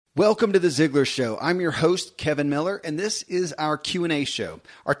Welcome to The Ziglar Show. I'm your host, Kevin Miller, and this is our Q&A show.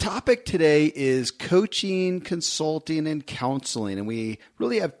 Our topic today is coaching, consulting, and counseling, and we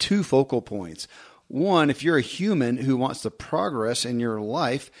really have two focal points. One, if you're a human who wants to progress in your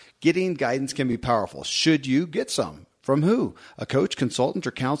life, getting guidance can be powerful. Should you get some? From who? A coach, consultant,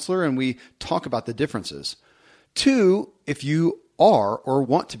 or counselor? And we talk about the differences. Two, if you are or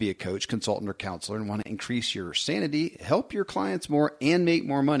want to be a coach, consultant, or counselor and want to increase your sanity, help your clients more, and make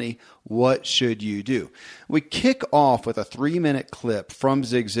more money, what should you do? We kick off with a 3-minute clip from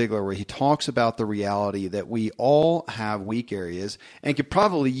Zig Ziglar where he talks about the reality that we all have weak areas and could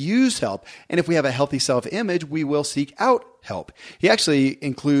probably use help. And if we have a healthy self-image, we will seek out help. He actually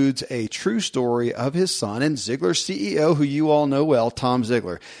includes a true story of his son and Ziglar's CEO, who you all know well, Tom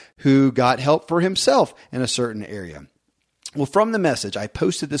Ziglar, who got help for himself in a certain area. Well, from the message, I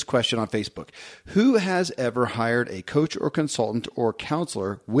posted this question on Facebook. Who has ever hired a coach or consultant or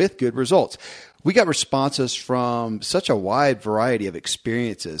counselor with good results? We got responses from such a wide variety of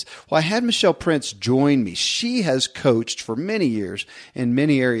experiences. Well, I had Michelle Prince join me. She has coached for many years in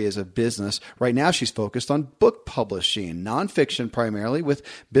many areas of business. Right now, she's focused on book publishing, nonfiction primarily, with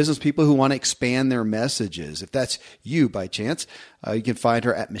business people who want to expand their messages. If that's you by chance, you can find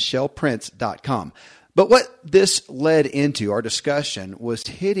her at michelleprince.com. But what this led into, our discussion, was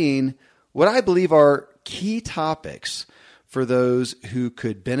hitting what I believe are key topics for those who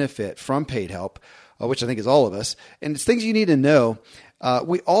could benefit from paid help, which I think is all of us. And it's things you need to know.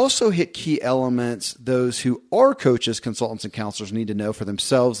 We also hit key elements those who are coaches, consultants, and counselors need to know for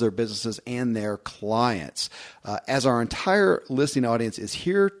themselves, their businesses, and their clients. As our entire listening audience is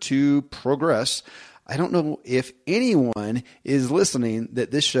here to progress, I don't know if anyone is listening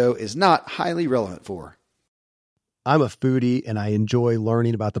that this show is not highly relevant for. I'm a foodie and I enjoy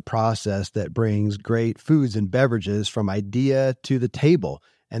learning about the process that brings great foods and beverages from idea to the table.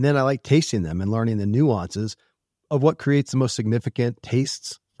 And then I like tasting them and learning the nuances of what creates the most significant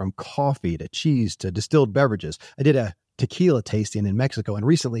tastes, from coffee to cheese to distilled beverages. I did a tequila tasting in Mexico and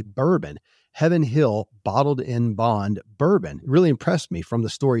recently bourbon. Heaven Hill Bottled in Bond bourbon really impressed me from the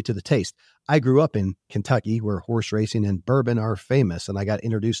story to the taste. I grew up in Kentucky where horse racing and bourbon are famous, and I got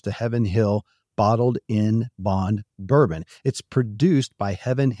introduced to Heaven Hill Bottled in Bond bourbon. It's produced by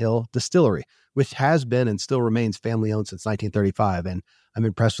Heaven Hill Distillery, which has been and still remains family-owned since 1935. And I'm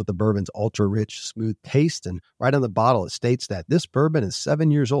impressed with the bourbon's ultra-rich, smooth taste. And right on the bottle, it states that this bourbon is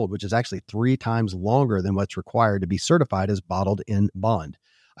 7 years old, which is actually 3 times longer than what's required to be certified as Bottled in Bond.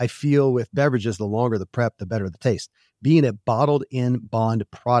 I feel with beverages, the longer the prep, the better the taste. Being a bottled in bond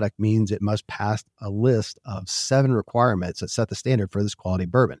product means it must pass a list of 7 requirements that set the standard for this quality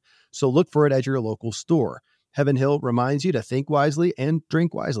bourbon. So look for it at your local store. Heaven Hill reminds you to think wisely and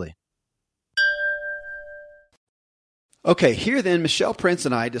drink wisely. Okay, here then, Michelle Prince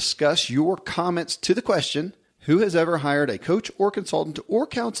and I discuss your comments to the question, who has ever hired a coach or consultant or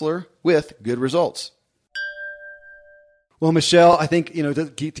counselor with good results? Well, Michelle, I think,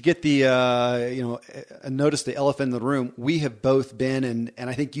 to get the, notice the elephant in the room, we have both been, and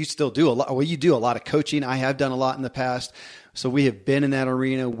I think you still do a lot. Well, you do a lot of coaching. I have done a lot in the past. So we have been in that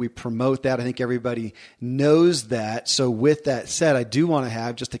arena. We promote that. I think everybody knows that. So with that said, I do want to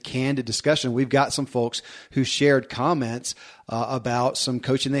have just a candid discussion. We've got some folks who shared comments about some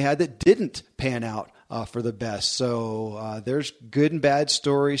coaching they had that didn't pan out for the best. So there's good and bad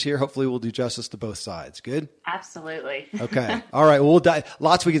stories here. Hopefully we'll do justice to both sides. Good? Absolutely. Okay. All right. Well, we'll dive.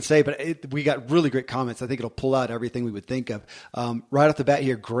 Lots we can say, but we got really great comments. I think it'll pull out everything we would think of. Right off the bat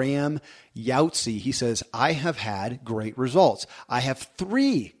here, Graham Yautsy, he says, I have had great results. I have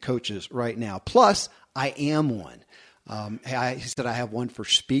 3 coaches right now. Plus, I am one. He said, I have one for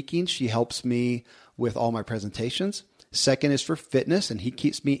speaking. She helps me with all my presentations. Second is for fitness, and he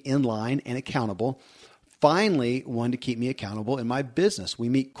keeps me in line and accountable. Finally, one to keep me accountable in my business. We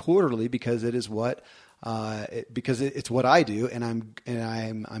meet quarterly because it is what it's what I do, and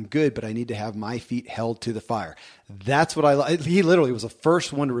I'm good, but I need to have my feet held to the fire. That's what I like. He literally was the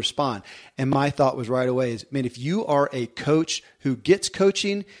first one to respond, and my thought was right away is, man, if you are a coach who gets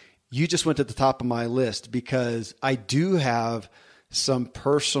coaching, you just went to the top of my list, because I do have some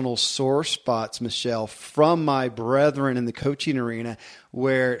personal sore spots, Michelle, from my brethren in the coaching arena,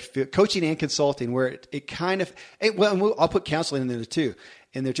 where coaching and consulting, where it kind of, I'll put counseling in there too.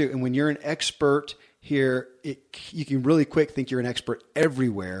 And when you're an expert here, you can really quick think you're an expert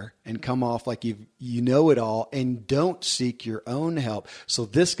everywhere and come off like you know it all and don't seek your own help. So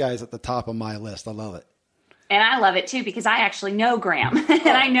this guy's at the top of my list. I love it. And I love it too, because I actually know Graham and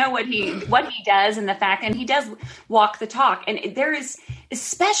I know what he does, and the fact, and he does walk the talk. And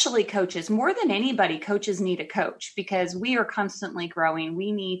especially coaches, more than anybody, coaches need a coach because we are constantly growing.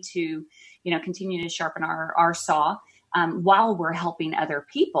 We need to, continue to sharpen our saw while we're helping other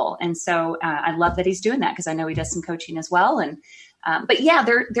people. And so I love that he's doing that because I know he does some coaching as well. And but yeah,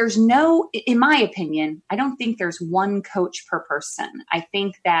 there's no, in my opinion, I don't think there's one coach per person. I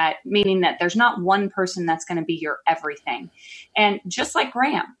think that, meaning that there's not one person that's going to be your everything. And just like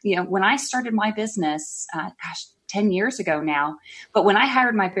Graham, when I started my business, 10 years ago now, but when I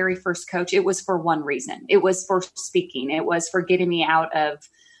hired my very first coach, it was for one reason. It was for speaking. It was for getting me out of,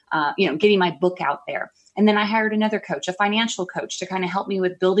 getting my book out there. And then I hired another coach, a financial coach, to kind of help me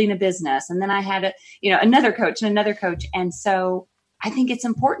with building a business. And then I had another coach and another coach. And so I think it's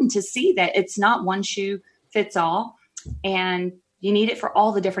important to see that it's not one shoe fits all, and you need it for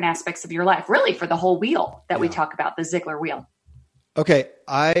all the different aspects of your life, really for the whole wheel that we talk about, the Ziglar wheel. Okay,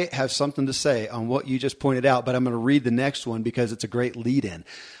 I have something to say on what you just pointed out, but I'm going to read the next one because it's a great lead-in.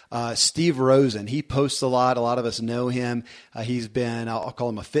 Steve Rosen, he posts a lot. A lot of us know him. He's been, I'll call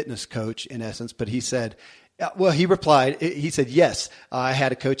him a fitness coach in essence, but he said, he replied, he said, yes, I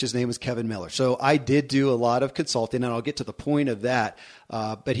had a coach. His name was Kevin Miller. So I did do a lot of consulting, and I'll get to the point of that.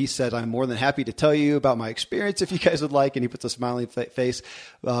 But he said, I'm more than happy to tell you about my experience if you guys would like. And he puts a smiling face.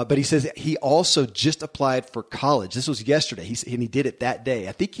 But he says he also just applied for college. This was yesterday. And he did it that day.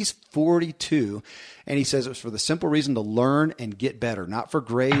 I think he's 42. And he says it was for the simple reason to learn and get better, not for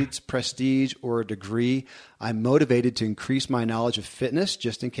grades, prestige, or a degree. I'm motivated to increase my knowledge of fitness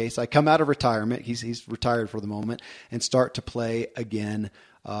just in case I come out of retirement. He's retired for the moment and start to play again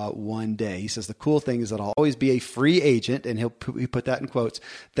one day. He says the cool thing is that I'll always be a free agent, and he put that in quotes,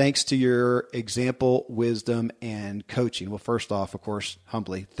 thanks to your example, wisdom, and coaching. Well, first off, of course,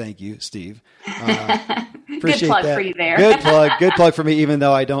 humbly, thank you, Steve. Good plug that. For you there. Good plug for me, even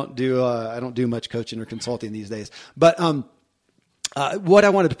though I don't do much coaching or consulting these days. But what I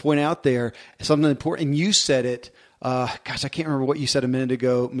wanted to point out there is something important, and you said it. I can't remember what you said a minute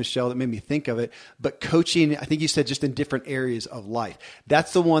ago, Michelle, that made me think of it. But coaching, I think you said just in different areas of life.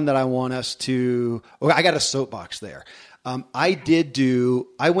 That's the one that I want us to. I got a soapbox there. I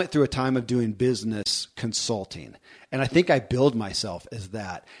went through a time of doing business consulting, and I think I billed myself as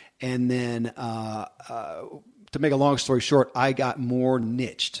that. And then, to make a long story short, I got more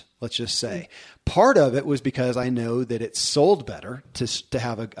niched, let's just say. Part of it was because I know that it sold better to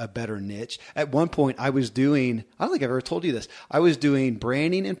have a better niche. At one point I was doing, I don't think I've ever told you this, I was doing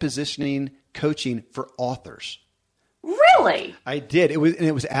branding and positioning coaching for authors. Really? I did. It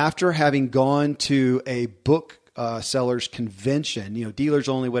was after having gone to a book sellers convention, dealers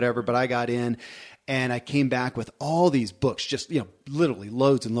only, whatever, but I got in. And I came back with all these books, just, literally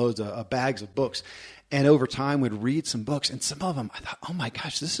loads and loads of bags of books. And over time would read some books, and some of them I thought, oh my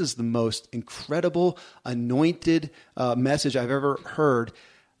gosh, this is the most incredible anointed message I've ever heard.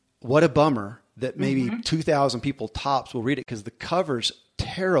 What a bummer that maybe 2,000 people tops will read it because the cover's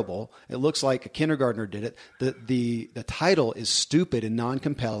terrible. It looks like a kindergartner did it. The title is stupid and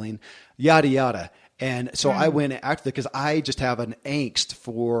non-compelling, yada, yada. And so I went after because I just have an angst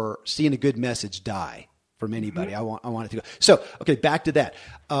for seeing a good message die from anybody. I want it to go. So, okay, back to that.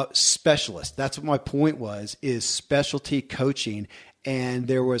 Specialist. That's what my point was, is specialty coaching. And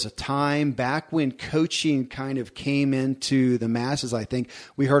there was a time back when coaching kind of came into the masses, I think.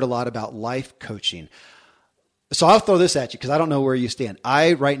 We heard a lot about life coaching. So I'll throw this at you because I don't know where you stand.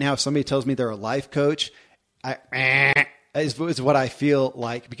 Right now, if somebody tells me they're a life coach, is what I feel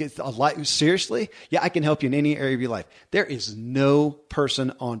like, because seriously, yeah, I can help you in any area of your life. There is no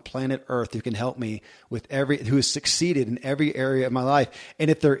person on planet Earth who can help me who has succeeded in every area of my life. And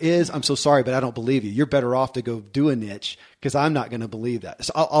if there is, I'm so sorry, but I don't believe you. You're better off to go do a niche because I'm not going to believe that.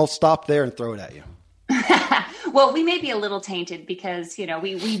 So I'll stop there and throw it at you. Well, we may be a little tainted because,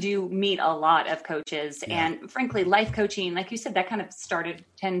 we do meet a lot of coaches, and frankly, life coaching, like you said, that kind of started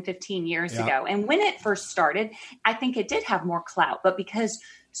 10, 15 years ago. And when it first started, I think it did have more clout, but because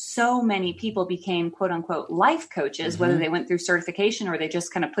so many people became quote unquote life coaches, whether they went through certification or they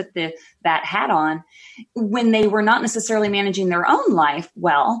just kind of put that hat on, when they were not necessarily managing their own life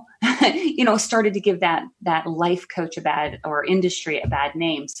well, started to give that life coach or industry a bad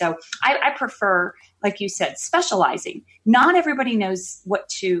name. So I prefer, like you said, specializing. Not everybody knows what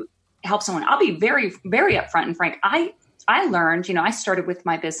to help someone. I'll be very, very upfront and frank. I learned, I started with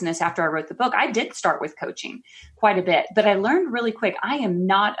my business after I wrote the book. I did start with coaching quite a bit, but I learned really quick, I am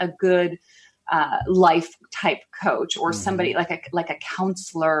not a good life type coach or somebody like a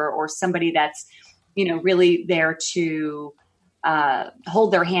counselor or somebody that's, really there to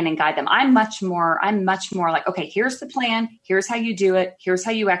hold their hand and guide them. I'm much more like, okay, here's the plan. Here's how you do it. Here's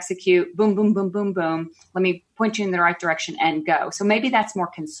how you execute. Boom, boom, boom, boom, boom. Let me point you in the right direction and go. So maybe that's more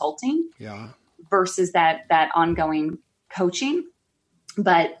consulting versus that ongoing coaching.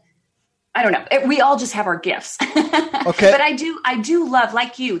 But I don't know. We all just have our gifts. Okay. But I do love,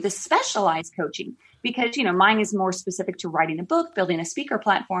 like you, the specialized coaching, because, mine is more specific to writing a book, building a speaker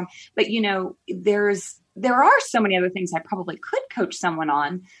platform. But, there are so many other things I probably could coach someone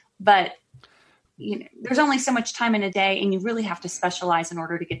on, but there's only so much time in a day, and you really have to specialize in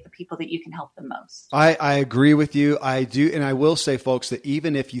order to get the people that you can help the most. I agree with you. I do. And I will say, folks, that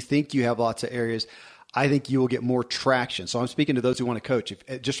even if you think you have lots of areas, I think you will get more traction. So I'm speaking to those who want to coach.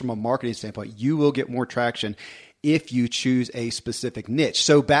 Just from a marketing standpoint, you will get more traction if you choose a specific niche.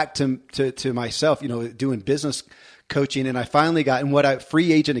 So back to myself, doing business coaching, and I finally got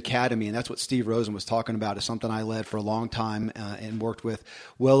Free Agent Academy, and that's what Steve Rosen was talking about, is something I led for a long time and worked with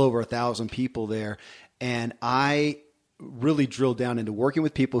well over 1,000 people there. And I really drilled down into working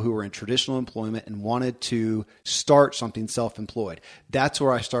with people who were in traditional employment and wanted to start something self-employed. That's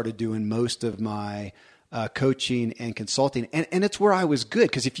where I started doing most of my coaching and consulting. And it's where I was good,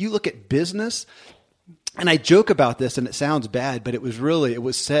 because if you look at business, and I joke about this and it sounds bad, but it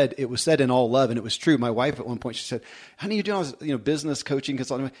was said in all love, and it was true. My wife at one point, she said, "Honey, you're doing all this, business coaching,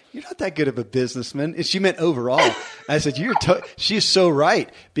 consulting. You're not that good of a businessman." And she meant overall. I said, she's so right,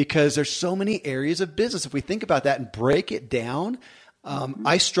 because there's so many areas of business. If we think about that and break it down,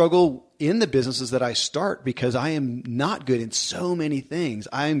 I struggle in the businesses that I start because I am not good in so many things.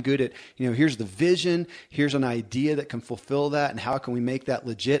 I am good at, here's the vision, here's an idea that can fulfill that, and how can we make that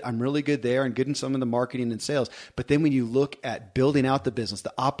legit? I'm really good there and good in some of the marketing and sales. But then when you look at building out the business,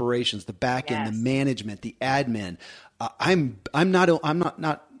 the operations, the back end, the management, the admin, I'm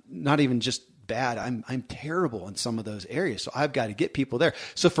not even just bad. I'm terrible in some of those areas. So I've got to get people there.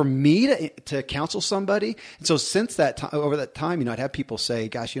 So for me to counsel somebody, and so since that time, over that time, I'd have people say,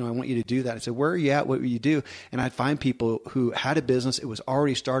 "Gosh, I want you to do that." I said, "Where are you at? What will you do?" And I'd find people who had a business. It was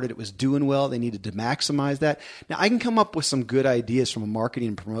already started. It was doing well. They needed to maximize that. Now I can come up with some good ideas from a marketing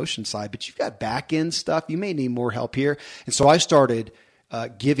and promotion side, but you've got back end stuff. You may need more help here. And so I started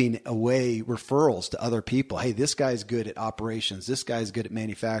giving away referrals to other people. Hey, this guy's good at operations. This guy's good at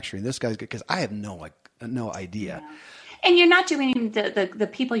manufacturing. This guy's good, because I have no idea. Yeah. And you're not doing the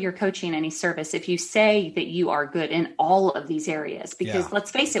people you're coaching any service if you say that you are good in all of these areas, because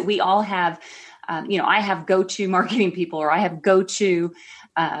let's face it, we all have, I have go-to marketing people, or I have go-to,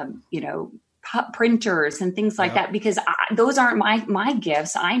 printers and things like that, because those aren't my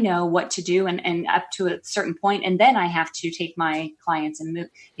gifts. I know what to do and up to a certain point, and then I have to take my clients and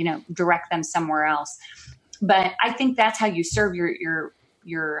move, direct them somewhere else. But I think that's how you serve your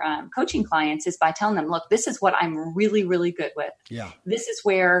coaching clients, is by telling them, look, this is what I'm really, really good with. Yeah. This is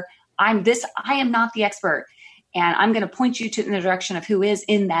where I am not the expert, and I'm going to point you in the direction of who is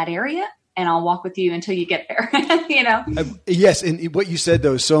in that area. And I'll walk with you until you get there, Yes. And what you said,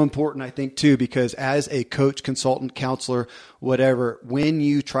 though, is so important, I think, too, because as a coach, consultant, counselor, whatever, when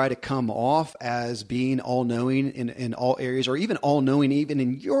you try to come off as being all-knowing in all areas, or even all-knowing even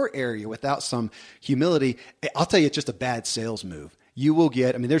in your area without some humility, I'll tell you, it's just a bad sales move. You will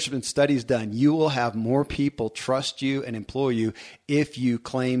get, there's been studies done. You will have more people trust you and employ you if you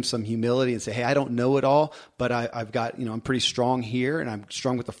claim some humility and say, "Hey, I don't know it all, but I've got, I'm pretty strong here, and I'm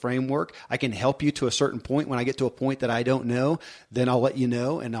strong with the framework. I can help you to a certain point. When I get to a point that I don't know, then I'll let you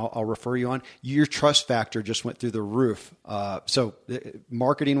know, and I'll refer you on." Your trust factor just went through the roof. So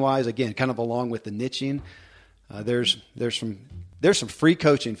marketing wise, again, kind of along with the niching, there's some free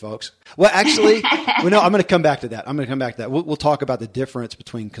coaching, folks. Well, actually, I'm going to come back to that. We'll talk about the difference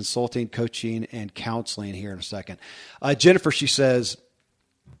between consulting, coaching, and counseling here in a second. Jennifer, she says,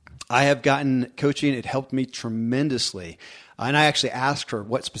 "I have gotten coaching. It helped me tremendously." And I actually asked her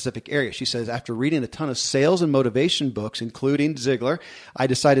what specific area. She says, "After reading a ton of sales and motivation books, including Ziglar, I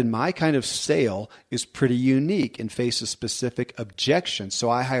decided my kind of sale is pretty unique and faces specific objections.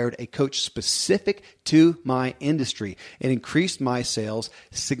 So I hired a coach specific to my industry and increased my sales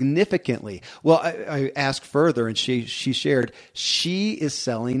significantly." Well, I asked further, and she shared she is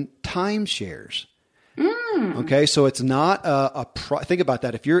selling timeshares. Okay, so it's not think about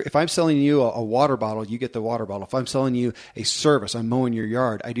that. If I'm selling you a water bottle, you get the water bottle. If I'm selling you a service, I'm mowing your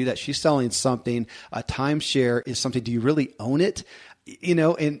yard, I do that. She's selling something. A timeshare is something. Do you really own it?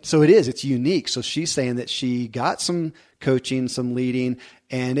 And so it's unique. So she's saying that she got some coaching, some leading,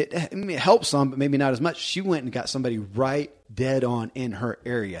 and it helped some, but maybe not as much. She went and got somebody right dead on in her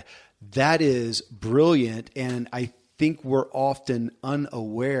area. That is brilliant. And I think we're often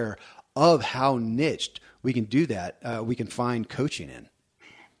unaware of how niched we can do that, we can find coaching in.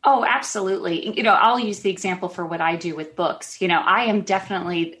 Oh, absolutely. I'll use the example for what I do with books. I am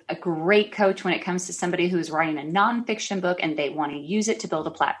definitely a great coach when it comes to somebody who's writing a nonfiction book and they want to use it to build a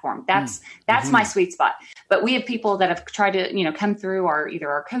platform. That's my sweet spot. But we have people that have tried to, come through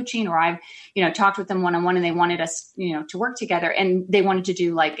either our coaching or I've, talked with them one-on-one, and they wanted us, to work together, and they wanted to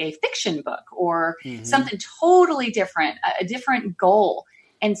do like a fiction book or something totally different, a different goal.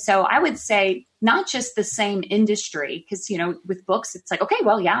 And so I would say not just the same industry, because, with books, it's like, okay,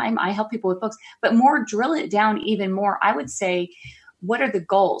 well, yeah, I help people with books, but more drill it down even more. I would say, what are the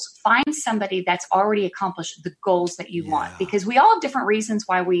goals? Find somebody that's already accomplished the goals that you want, because we all have different reasons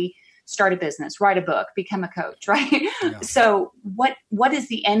why we start a business, write a book, become a coach, right? Yeah. So what is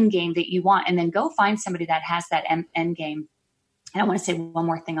the end game that you want? And then go find somebody that has that end game. And I want to say one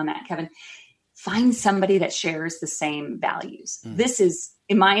more thing on that, Kevin. Find somebody that shares the same values. This is,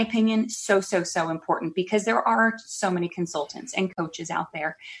 in my opinion, so important, because there are so many consultants and coaches out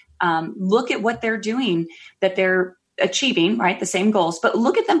there. Look at what they're doing, that they're achieving, right? The same goals, but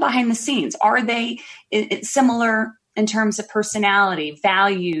look at them behind the scenes. Are they similar in terms of personality,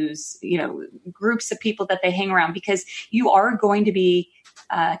 values, groups of people that they hang around? Because you are going to be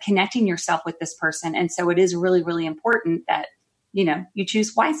connecting yourself with this person. And so it is really, really important that, you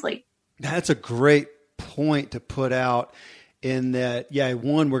choose wisely. That's a great point to put out, in that,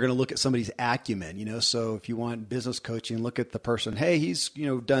 one, we're going to look at somebody's acumen, so if you want business coaching, look at the person. Hey, he's,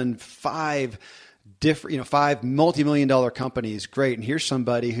 done 5 multi-million-dollar companies. Great. And here's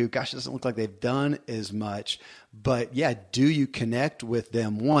somebody who, doesn't look like they've done as much, but do you connect with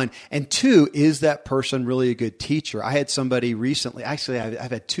them? 1, and 2, is that person really a good teacher? I had somebody recently, actually,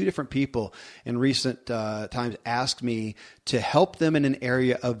 I've had 2 different people in recent times ask me to help them in an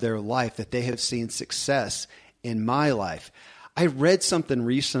area of their life that they have seen success in my life. I read something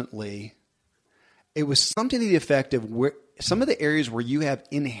recently. It was something to the effect of where some of the areas where you have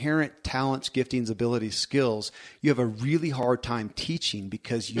inherent talents, giftings, abilities, skills, you have a really hard time teaching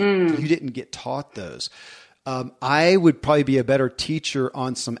because you didn't get taught those. I would probably be a better teacher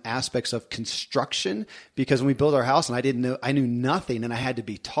on some aspects of construction, because when we built our house and I knew nothing and I had to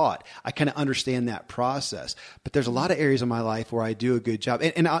be taught. I kind of understand that process, but there's a lot of areas of my life where I do a good job.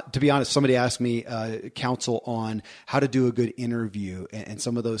 And to be honest, somebody asked me counsel on how to do a good interview and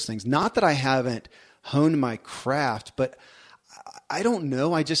some of those things. Not that I haven't honed my craft, but I don't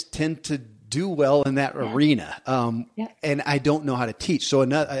know. I just tend to do well in that arena. And I don't know how to teach. So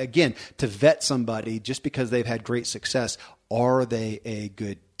again, to vet somebody just because they've had great success, are they a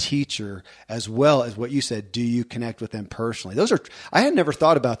good teacher, as well as what you said, do you connect with them personally? I had never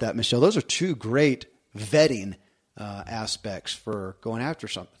thought about that, Michelle. Those are 2 great vetting aspects for going after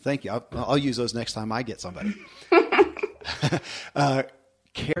something. Thank you. I'll use those next time I get somebody.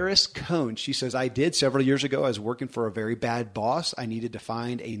 Karis Cohn, she says, I did several years ago. I was working for a very bad boss. I needed to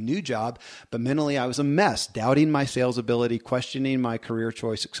find a new job, but mentally I was a mess, doubting my sales ability, questioning my career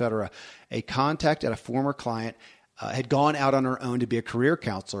choice, etc. A contact at a former client had gone out on her own to be a career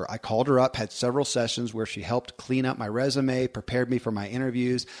counselor. I called her up, had several sessions where she helped clean up my resume, prepared me for my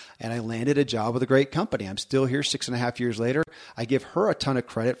interviews, and I landed a job with a great company. I'm still here 6.5 years later. I give her a ton of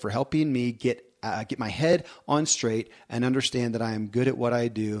credit for helping me get my head on straight and understand that I am good at what I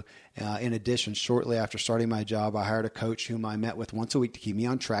do. In addition, shortly after starting my job, I hired a coach whom I met with once a week to keep me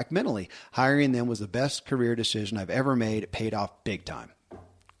on track mentally. Hiring them was the best career decision I've ever made. It paid off big time.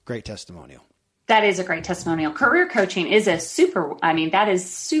 Great testimonial. That is a great testimonial. Career coaching is that is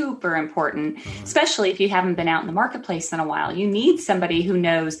super important, especially if you haven't been out in the marketplace in a while. You need somebody who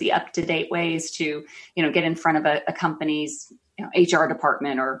knows the up-to-date ways to, get in front of a company's, HR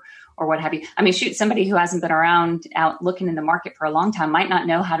department or what have you. Somebody who hasn't been around out looking in the market for a long time might not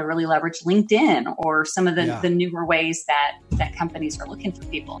know how to really leverage LinkedIn or some of the newer ways that companies are looking for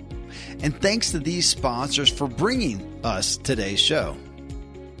people. And thanks to these sponsors for bringing us today's show.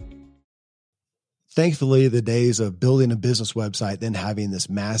 Thankfully, the days of building a business website, then having this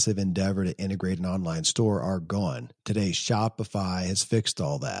massive endeavor to integrate an online store are gone. Today, Shopify has fixed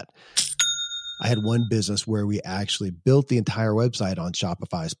all that. I had one business where we actually built the entire website on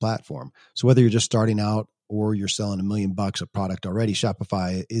Shopify's platform. So whether you're just starting out or you're selling $1 million of product already,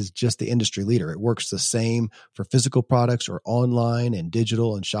 Shopify is just the industry leader. It works the same for physical products or online and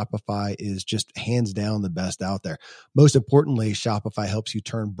digital, and Shopify is just hands down the best out there. Most importantly, Shopify helps you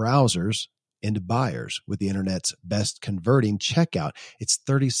turn browsers into buyers with the internet's best converting checkout. It's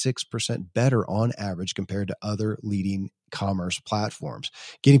 36% better on average compared to other leading commerce platforms.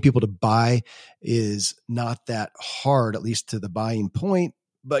 Getting people to buy is not that hard, at least to the buying point.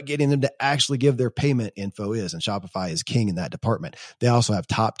 but getting them to actually give their payment info is, and Shopify is king in that department. They also have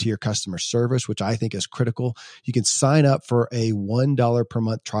top tier customer service, which I think is critical. You can sign up for a $1 per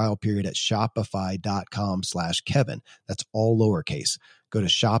month trial period at shopify.com/Kevin. That's all lowercase. Go to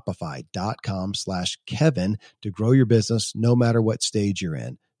shopify.com/Kevin to grow your business no matter what stage you're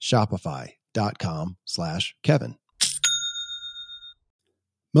in. Shopify.com/Kevin.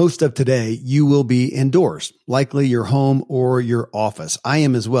 Most of today, you will be indoors, likely your home or your office. I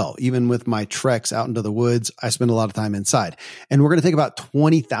am as well. Even with my treks out into the woods, I spend a lot of time inside. And we're going to take about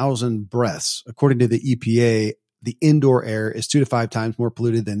 20,000 breaths. According to the EPA, the indoor air is 2 to 5 times more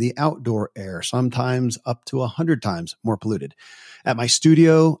polluted than the outdoor air, sometimes up to 100 times more polluted. At my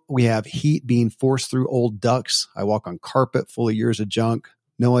studio, we have heat being forced through old ducts. I walk on carpet full of years of junk.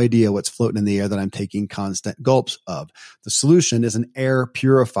 No idea what's floating in the air that I'm taking constant gulps of. The solution is an air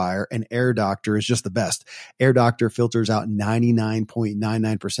purifier, and Air Doctor is just the best. Air Doctor filters out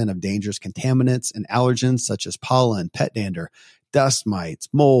 99.99% of dangerous contaminants and allergens such as pollen, pet dander, dust mites,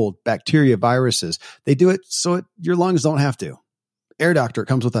 mold, bacteria, viruses. They do it so your lungs don't have to. Air Doctor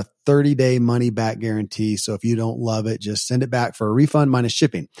comes with a 30-day money-back guarantee, so if you don't love it, just send it back for a refund minus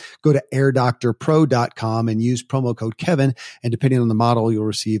shipping. Go to airdoctorpro.com and use promo code Kevin, and depending on the model, you'll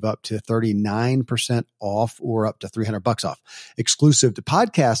receive up to 39% off or up to $300 off. Exclusive to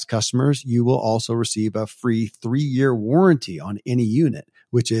podcast customers, you will also receive a free 3-year warranty on any unit,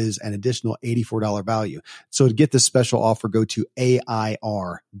 which is an additional $84 value. So to get this special offer, go to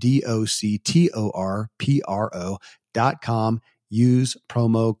airdoctorpro.com. Use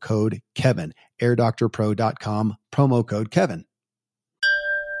promo code Kevin. airdoctorpro.com, promo code Kevin.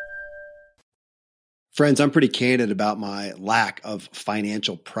 Friends, I'm pretty candid about my lack of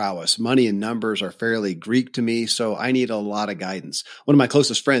financial prowess. Money and numbers are fairly Greek to me, so I need a lot of guidance. One of my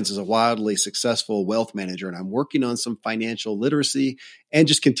closest friends is a wildly successful wealth manager, and I'm working on some financial literacy and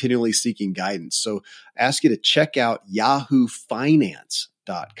just continually seeking guidance. So I ask you to check out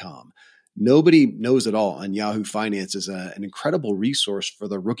yahoofinance.com. Nobody knows it all on Yahoo Finance is an incredible resource for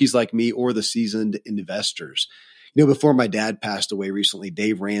the rookies like me or the seasoned investors. You know, before my dad passed away recently,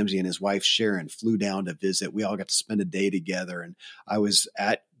 Dave Ramsey and his wife Sharon flew down to visit. We all got to spend a day together, and I was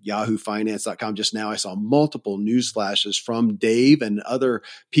at yahoofinance.com just now. I saw multiple news flashes from Dave and other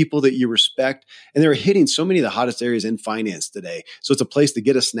people that you respect, and they're hitting so many of the hottest areas in finance today. So it's a place to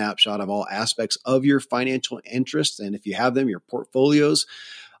get a snapshot of all aspects of your financial interests, and if you have them, your portfolios.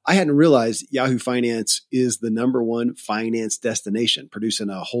 I hadn't realized Yahoo Finance is the #1 finance destination,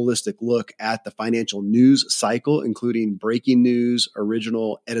 producing a holistic look at the financial news cycle, including breaking news,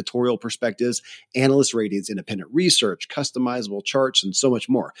 original editorial perspectives, analyst ratings, independent research, customizable charts, and so much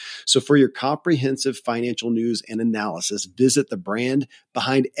more. So for your comprehensive financial news and analysis, visit the brand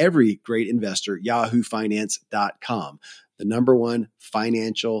behind every great investor, yahoofinance.com, the #1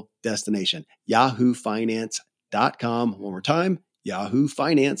 financial destination, yahoofinance.com. One more time,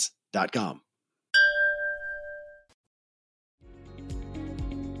 yahoofinance.com.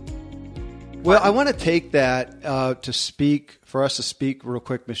 Well, I want to take that for us to speak real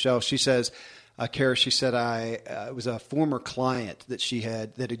quick, Michelle. She says, Kara, she said, it was a former client that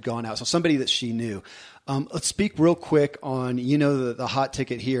had gone out. So somebody that she knew. Let's speak real quick on, the hot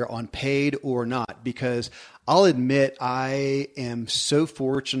ticket here on paid or not, because I'll admit I am so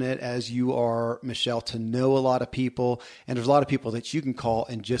fortunate, as you are, Michelle, to know a lot of people. And there's a lot of people that you can call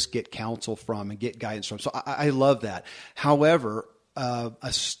and just get counsel from and get guidance from. So I love that. However,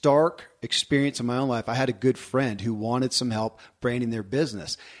 a stark experience in my own life, I had a good friend who wanted some help branding their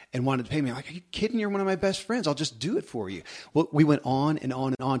business and wanted to pay me. I'm like, are you kidding? You're one of my best friends. I'll just do it for you. Well, we went on and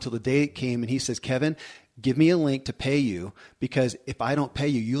on and on till the day it came, and he says, Kevin, give me a link to pay you, because if I don't pay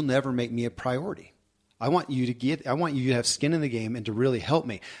you, you'll never make me a priority. I want you to have skin in the game and to really help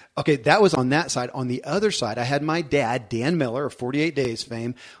me. Okay, that was on that side. On the other side, I had my dad, Dan Miller of 48 Days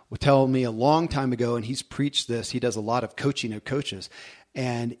fame, would tell me a long time ago, and he's preached this. He does a lot of coaching of coaches.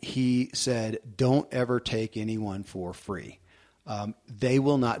 And he said, don't ever take anyone for free. They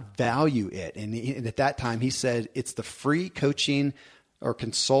will not value it. And at that time, he said it's the free coaching or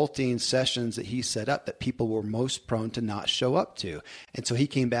consulting sessions that he set up that people were most prone to not show up to. And so he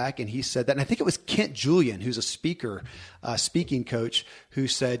came back and he said that, and I think it was Kent Julian, who's a speaker, speaking coach, who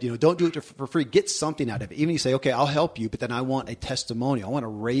said, don't do it for free, get something out of it. Even you say, okay, I'll help you, but then I want a testimonial. I want a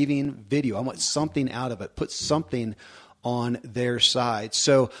raving video. I want something out of it. Put something on their side.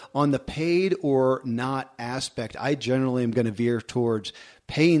 So on the paid or not aspect, I generally am going to veer towards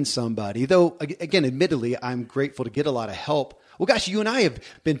paying somebody, though, again, admittedly, I'm grateful to get a lot of help. Well, gosh, you and I have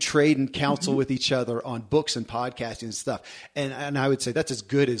been trading counsel with each other on books and podcasting and stuff. And I would say that's as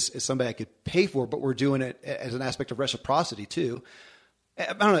good as somebody I could pay for, but we're doing it as an aspect of reciprocity too.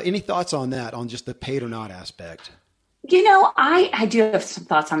 I don't know. Any thoughts on that, on just the paid or not aspect? I do have some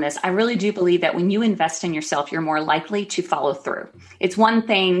thoughts on this. I really do believe that when you invest in yourself, you're more likely to follow through. It's one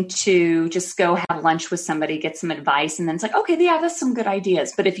thing to just go have lunch with somebody, get some advice, and then it's like, okay, yeah, that's some good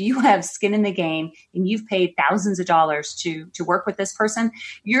ideas. But if you have skin in the game and you've paid thousands of dollars to work with this person,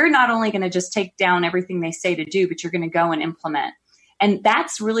 you're not only going to just take down everything they say to do, but you're going to go and implement. And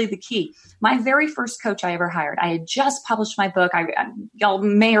that's really the key. My very first coach I ever hired, I had just published my book. Y'all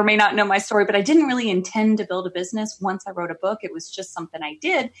may or may not know my story, but I didn't really intend to build a business once I wrote a book. It was just something I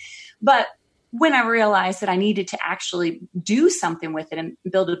did. But when I realized that I needed to actually do something with it and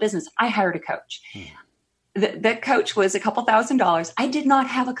build a business, I hired a coach. That coach was a couple $1,000s. I did not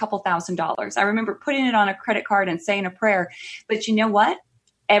have a couple $1,000s. I remember putting it on a credit card and saying a prayer. But you know what?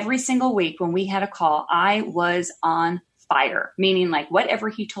 Every single week when we had a call, I was on fire, meaning like whatever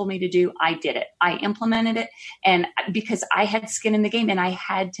he told me to do, I did it. I implemented it. And because I had skin in the game and I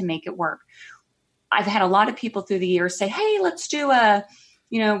had to make it work. I've had a lot of people through the years say, hey, let's do a,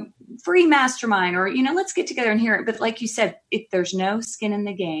 free mastermind, or, let's get together and hear it. But like you said, if there's no skin in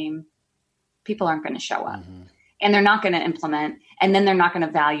the game, people aren't going to show up and they're not going to implement, and then they're not going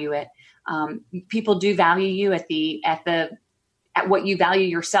to value it. People do value you at what you value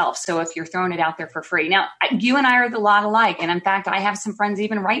yourself. So if you're throwing it out there for free. Now, you and I are a lot alike. And in fact, I have some friends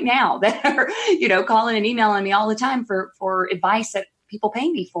even right now that are, calling and emailing me all the time for advice that people pay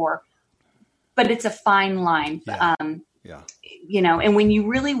me for. But it's a fine line. Yeah. And when you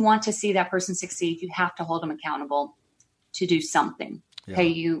really want to see that person succeed, you have to hold them accountable to do something, pay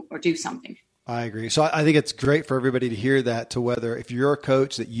you or do something. I agree. So I think it's great for everybody to hear that, to whether if you're a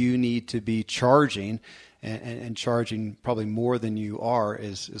coach that you need to be charging and charging probably more than you are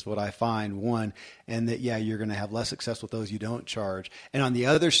is what I find, one, and that, you're going to have less success with those you don't charge. And on the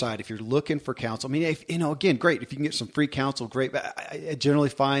other side, if you're looking for counsel, I mean, again, great. If you can get some free counsel, great. But I generally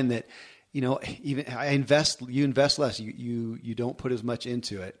find that, even you invest less, you don't put as much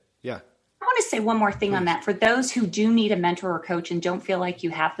into it. Yeah. I want to say one more thing on that. For those who do need a mentor or coach and don't feel like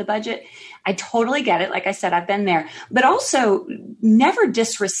you have the budget, I totally get it. Like I said, I've been there. But also, never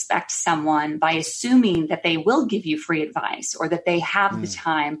disrespect someone by assuming that they will give you free advice or that they have the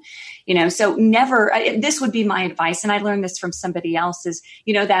time. So never. This would be my advice, and I learned this from somebody else. Is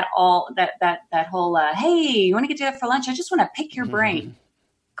that whole hey, you want to get together for lunch? I just want to pick your brain.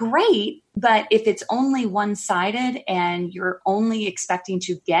 Great. But if it's only one-sided and you're only expecting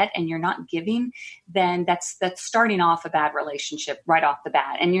to get and you're not giving, then that's starting off a bad relationship right off the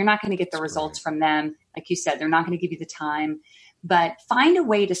bat. And you're not going to get the results from them. Like you said, they're not going to give you the time. But find a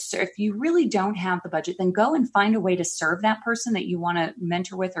way to serve. If you really don't have the budget, then go and find a way to serve that person that you want to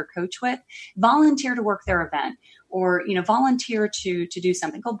mentor with or coach with. Volunteer to work their event, or volunteer to do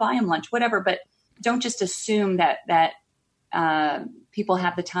something. Go buy them lunch, whatever. But don't just assume that people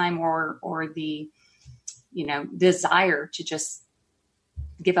have the time or the, desire to just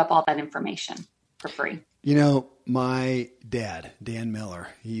give up all that information for free. My dad, Dan Miller,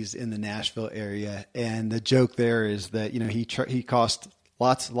 he's in the Nashville area. And the joke there is that, he cost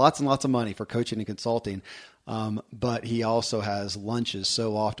lots and lots of money for coaching and consulting. But he also has lunches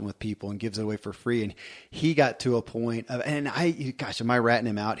so often with people and gives it away for free. And he got to a point of, am I ratting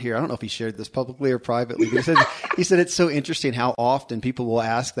him out here? I don't know if he shared this publicly or privately, but he said it's so interesting how often people will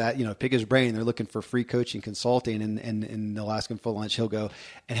ask that, pick his brain. They're looking for free coaching, consulting, and they'll ask him for lunch. He'll go,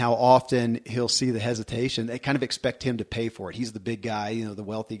 and how often he'll see the hesitation. They kind of expect him to pay for it. He's the big guy, the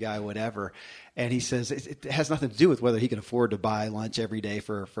wealthy guy, whatever. And he says it has nothing to do with whether he can afford to buy lunch every day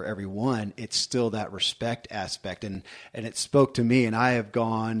for everyone. It's still that respect aspect. And it spoke to me. And I have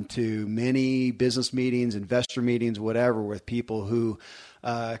gone to many business meetings, investor meetings, whatever, with people who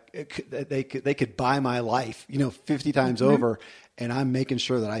they could buy my life, 50 times over. And I'm making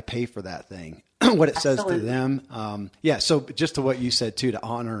sure that I pay for that thing, what it says to them. So just to what you said, too, to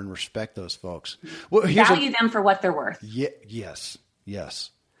honor and respect those folks. Well, value them for what they're worth. Yes.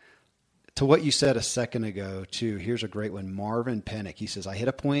 To what you said a second ago, too, here's a great one. Marvin Pennick, he says, I hit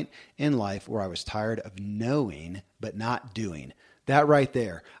a point in life where I was tired of knowing but not doing. That right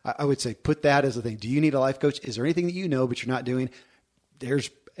there, I would say put that as a thing. Do you need a life coach? Is there anything that you know but you're not doing? There's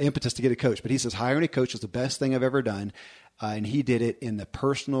impetus to get a coach. But he says hiring a coach was the best thing I've ever done. And he did it in the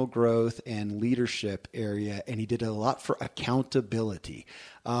personal growth and leadership area. And he did it a lot for accountability.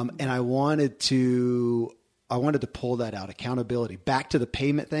 And I wanted to pull that out, accountability. Back to the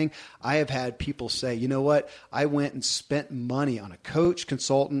payment thing, I have had people say, you know what, I went and spent money on a coach,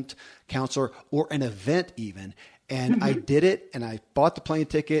 consultant, counselor, or an event even, And I did it, and I bought the plane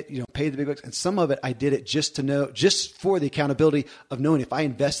ticket, paid the big bucks. And some of it, I did it just for the accountability of knowing if I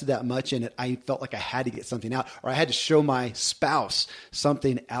invested that much in it, I felt like I had to get something out, or I had to show my spouse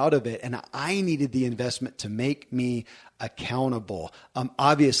something out of it. And I needed the investment to make me accountable.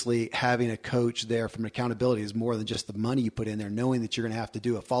 Obviously, having a coach there from accountability is more than just the money you put in there. Knowing that you're going to have to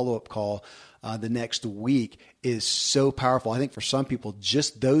do a follow-up call the next week is so powerful. I think for some people,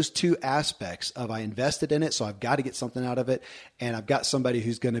 just those two aspects of I invested in it, so I've got to get something out of it, and I've got somebody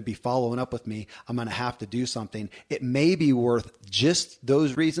who's going to be following up with me, I'm going to have to do something. It may be worth just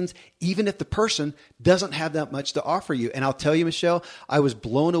those reasons, even if the person doesn't have that much to offer you. And I'll tell you, Michelle, I was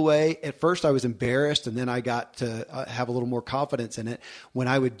blown away. At first, I was embarrassed, and then I got to have a little more confidence in it. When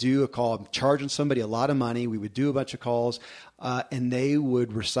I would do a call, I'm charging somebody a lot of money. We would do a bunch of calls, and they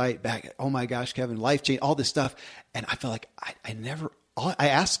would recite back, "Oh my gosh, Kevin, life change, all this stuff." And I felt like I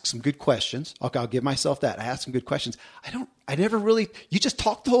asked some good questions. Okay, I'll give myself that. I asked some good questions. I never really, you just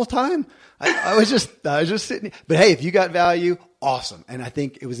talked the whole time. I was just sitting. But hey, if you got value, awesome. And I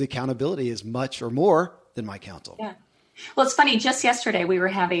think it was the accountability as much or more than my counsel. Yeah. Well, it's funny. Just yesterday,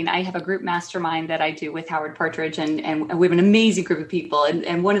 I have a group mastermind that I do with Howard Partridge, and we have an amazing group of people.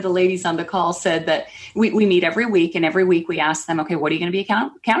 And one of the ladies on the call said that we meet every week, and every week we ask them, okay, what are you going to be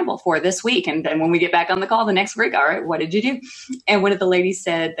accountable for this week? And then when we get back on the call the next week, all right, what did you do? And one of the ladies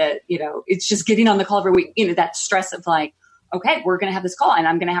said that, it's just getting on the call every week, that stress of like, okay, we're going to have this call and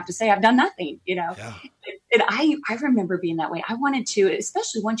I'm going to have to say I've done nothing, Yeah. And I remember being that way. I wanted to,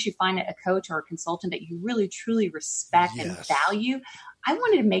 especially once you find a coach or a consultant that you really, truly respect and value, I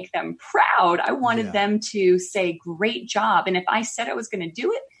wanted to make them proud. I wanted them to say, great job. And if I said I was going to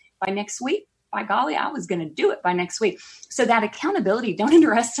do it by next week, by golly, I was going to do it by next week. So that accountability, don't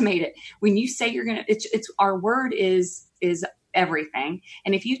underestimate it. When you say you're going to, it's our word is everything.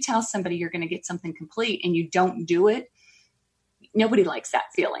 And if you tell somebody you're going to get something complete and you don't do it, nobody likes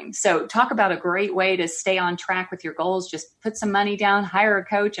that feeling. So talk about a great way to stay on track with your goals. Just put some money down, hire a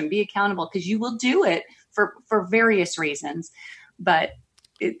coach, and be accountable, because you will do it for various reasons. But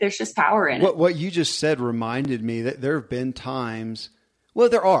there's just power in it. What you just said reminded me that there have been times, well,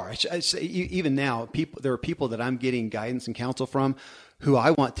 there are, I say, even now, there are people that I'm getting guidance and counsel from who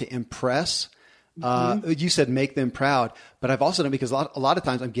I want to impress. You said make them proud, but I've also done, because a lot of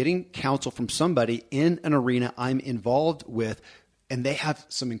times I'm getting counsel from somebody in an arena I'm involved with, and they have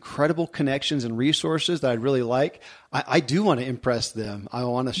some incredible connections and resources that I really like. I do want to impress them. I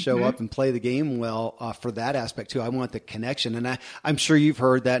want to show up and play the game well for that aspect too. I want the connection. And I'm sure you've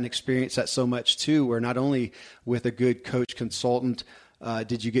heard that and experienced that so much too, where not only with a good coach consultant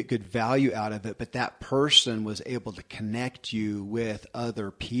did you get good value out of it, but that person was able to connect you with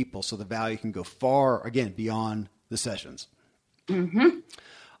other people, so the value can go far, again, beyond the sessions.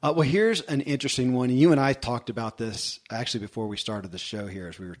 Well, here's an interesting one. And you and I talked about this actually before we started the show here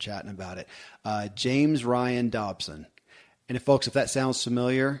as we were chatting about it. James Ryan Dobson. And if that sounds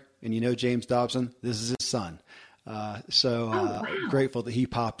familiar and you know James Dobson, this is his son. Grateful that he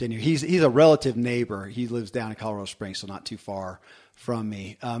popped in here. He's a relative neighbor. He lives down in Colorado Springs, so not too far from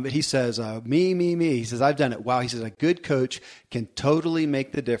me. But he says, me. He says, I've done it. Wow. He says, a good coach can totally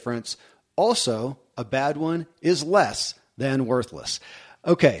make the difference. Also, a bad one is less than worthless.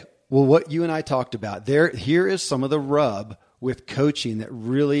 Okay. Well, what you and I talked about here is some of the rub with coaching that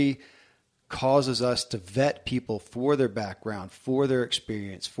really causes us to vet people for their background, for their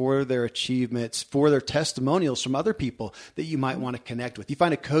experience, for their achievements, for their testimonials from other people that you might want to connect with. You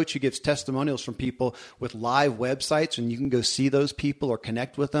find a coach who gives testimonials from people with live websites and you can go see those people or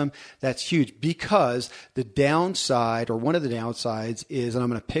connect with them. That's huge, because the downside, or one of the downsides is, and I'm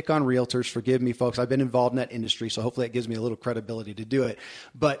going to pick on realtors, forgive me folks, I've been involved in that industry, so hopefully that gives me a little credibility to do it.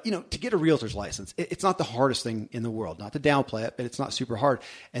 But to get a realtor's license, it's not the hardest thing in the world, not to downplay it, but it's not super hard.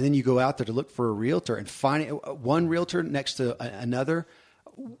 And then you go out there to look for a realtor and find one realtor next to another,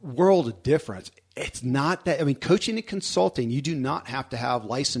 world of difference. It's not that, coaching and consulting, you do not have to have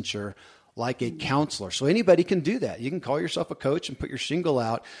licensure like a counselor. So anybody can do that. You can call yourself a coach and put your shingle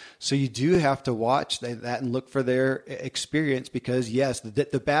out. So you do have to watch that and look for their experience, because yes,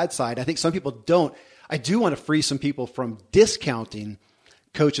 the bad side, I think some people don't. I do want to free some people from discounting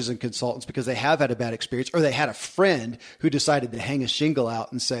coaches and consultants because they have had a bad experience, or they had a friend who decided to hang a shingle out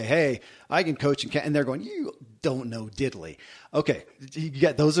and say, hey, I can coach and they're going, you don't know diddly. Okay.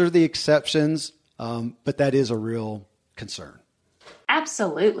 Those are the exceptions. But that is a real concern.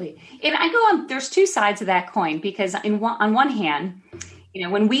 Absolutely. And I go on, there's two sides of that coin, because on one hand,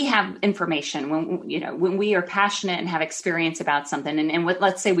 when we have information, when we are passionate and have experience about something, and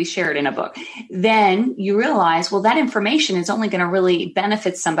let's say we share it in a book, then you realize, well, that information is only going to really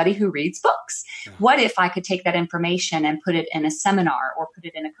benefit somebody who reads books. Yeah. What if I could take that information and put it in a seminar or put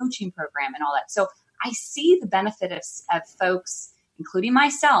it in a coaching program and all that? So I see the benefit of folks, including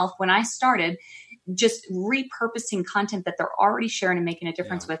myself, when I started, just repurposing content that they're already sharing and making a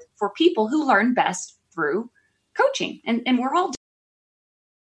difference with, for people who learn best through coaching. And we're all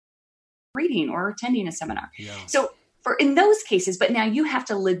reading or attending a seminar. Yeah. So in those cases, but now you have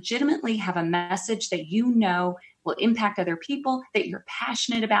to legitimately have a message that will impact other people, that you're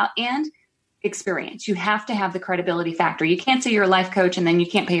passionate about, and experience. You have to have the credibility factor. You can't say you're a life coach and then you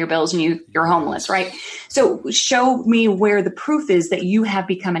can't pay your bills and you're homeless, right? So show me where the proof is that you have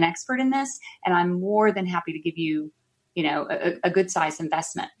become an expert in this, and I'm more than happy to give you, a good size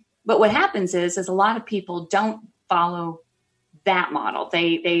investment. But what happens is a lot of people don't follow that model.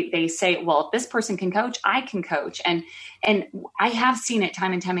 They say, well, if this person can coach, I can coach. And I have seen it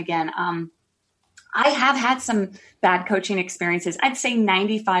time and time again. I have had some bad coaching experiences. I'd say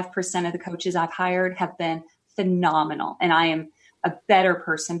 95% of the coaches I've hired have been phenomenal, and I am a better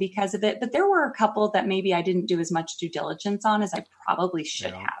person because of it. But there were a couple that maybe I didn't do as much due diligence on as I probably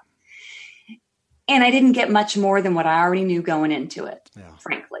should have. And I didn't get much more than what I already knew going into it,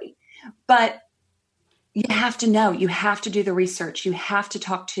 frankly. But you have to know, you have to do the research. You have to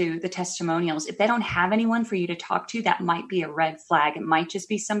talk to the testimonials. If they don't have anyone for you to talk to, that might be a red flag. It might just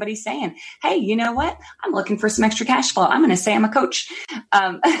be somebody saying, hey, you know what? I'm looking for some extra cash flow. I'm going to say I'm a coach.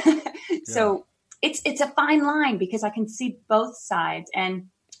 So it's a fine line, because I can see both sides. And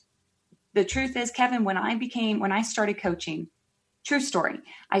the truth is, Kevin, when I started coaching, true story.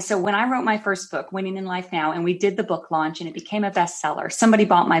 So when I wrote my first book, Winning in Life Now, and we did the book launch and it became a bestseller, somebody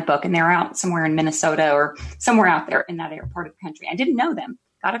bought my book and they're out somewhere in Minnesota or somewhere out there in that part of the country. I didn't know them,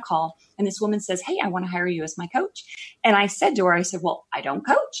 got a call. And this woman says, hey, I want to hire you as my coach. And I said to her, well, I don't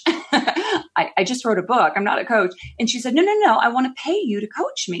coach. I just wrote a book. I'm not a coach. And she said, no, I want to pay you to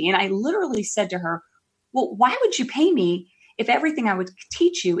coach me. And I literally said to her, well, why would you pay me if everything I would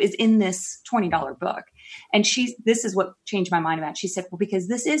teach you is in this $20 book? And this is what changed my mind about it. She said, well, because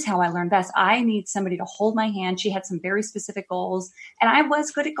this is how I learn best. I need somebody to hold my hand. She had some very specific goals, and I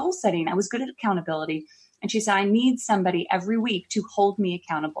was good at goal setting. I was good at accountability. And she said, I need somebody every week to hold me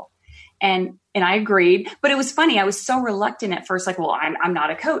accountable. And I agreed, but it was funny. I was so reluctant at first, like, well, I'm not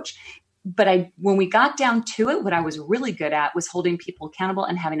a coach. But when we got down to it, what I was really good at was holding people accountable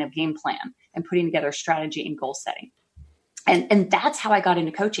and having a game plan and putting together a strategy and goal setting. And that's how I got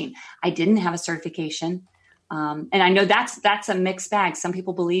into coaching. I didn't have a certification. And I know that's a mixed bag. Some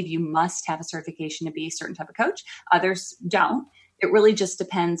people believe you must have a certification to be a certain type of coach. Others don't. It really just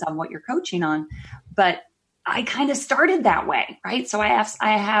depends on what you're coaching on. But I kind of started that way, right? So I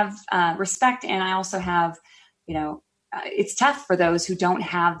have respect, and I also have, it's tough for those who don't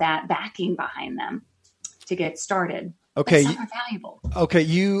have that backing behind them to get started. Okay. That's super valuable. Okay.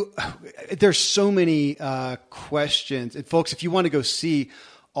 There's so many questions. And folks, if you want to go see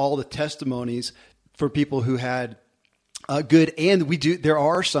all the testimonies for people who had good, and there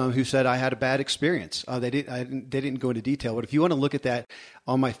are some who said I had a bad experience. They didn't go into detail, but if you want to look at that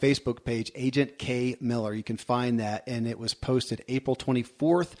on my Facebook page, Agent K Miller, you can find that. And it was posted April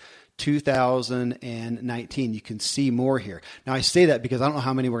 24th, 2019. You can see more here. Now I say that because I don't know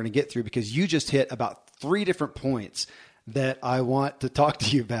how many we're going to get through, because you just hit about 3 different points that I want to talk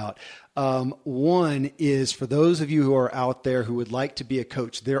to you about. One is, for those of you who are out there who would like to be a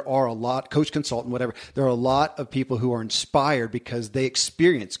coach, there are a lot, coach, consultant, whatever. There are a lot of people who are inspired because they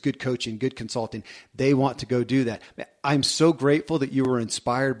experience good coaching, good consulting. They want to go do that. I'm so grateful that you were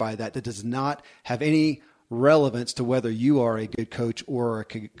inspired by that. That does not have any relevance to whether you are a good coach or a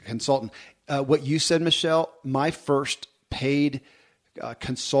consultant. What you said, Michelle, my first paid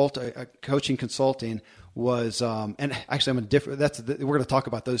coaching consulting was, and actually we're going to talk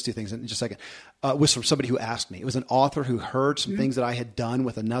about those two things in just a second, was from somebody who asked me. It was an author who heard some things that I had done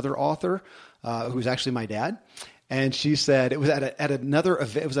with another author, who was actually my dad. And she said, it was at another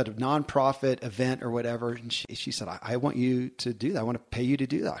event, it was at a nonprofit event or whatever. And she said, I want you to do that. I want to pay you to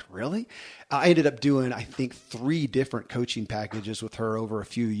do that. Really? I ended up doing, I think, 3 different coaching packages with her over a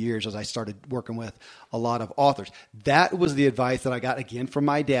few years as I started working with a lot of authors. That was the advice that I got, again, from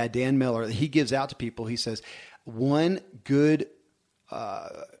my dad, Dan Miller, that he gives out to people. He says, one good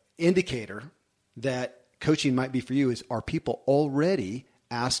indicator that coaching might be for you is, are people already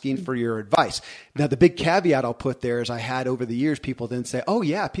asking for your advice? Now, the big caveat I'll put there is, I had over the years people then say, oh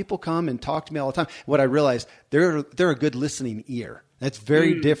yeah, people come and talk to me all the time. What I realized, they're a good listening ear. That's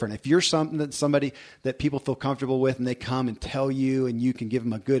very different. If you're somebody that people feel comfortable with and they come and tell you and you can give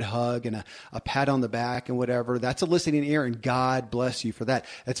them a good hug and a pat on the back and whatever, that's a listening ear, and God bless you for that.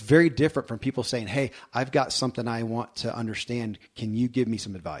 That's very different from people saying, hey, I've got something I want to understand. Can you give me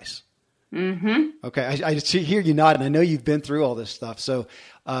some advice? Mm-hmm. Okay. I just hear you nod, and I know you've been through all this stuff. So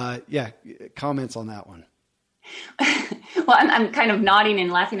comments on that one. Well, I'm kind of nodding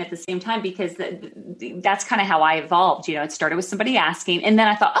and laughing at the same time because that's kind of how I evolved. It started with somebody asking, and then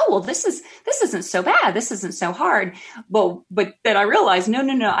I thought, oh, well, this isn't so bad. This isn't so hard. Well, but then I realized, no.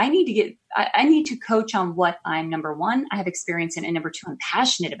 I need to coach on what I'm, number one, I have experience in, and number two, I'm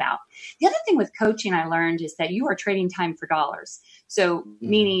passionate about. The other thing with coaching I learned is that you are trading time for dollars. So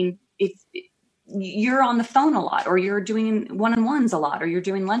meaning if you're on the phone a lot, or you're doing one-on-ones a lot, or you're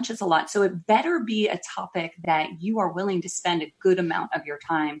doing lunches a lot. So it better be a topic that you are willing to spend a good amount of your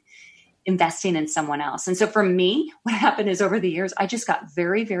time investing in someone else. And so for me, what happened is over the years, I just got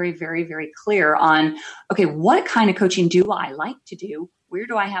very, very, very, very clear on, okay, what kind of coaching do I like to do? Where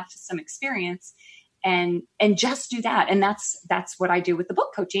do I have some experience? And just do that. And that's what I do with the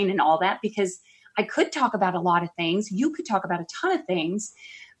book coaching and all that, because I could talk about a lot of things. You could talk about a ton of things,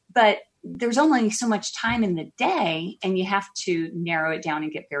 but there's only so much time in the day, and you have to narrow it down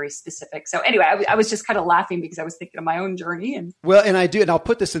and get very specific. So anyway, I was just kind of laughing because I was thinking of my own journey. And I'll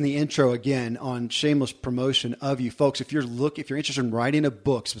put this in the intro again on shameless promotion of you folks. If you're interested in writing a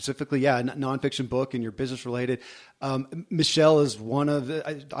book, specifically, a nonfiction book, and you're business related, Michelle is one of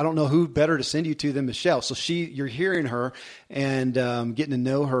I don't know who better to send you to than Michelle. So you're hearing her and getting to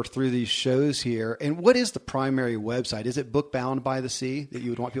know her through these shows here. And what is the primary website? Is it Bookbound by the Sea that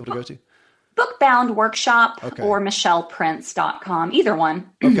you would want people to go to? Bookbound Workshop or michelleprince.com, either one.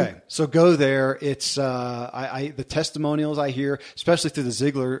 Okay. So go there. It's, the testimonials I hear, especially through the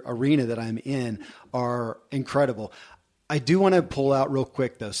Ziglar arena that I'm in, are incredible. I do want to pull out real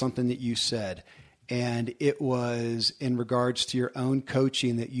quick though, something that you said, and it was in regards to your own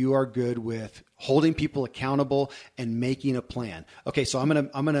coaching, that you are good with holding people accountable and making a plan. Okay. So I'm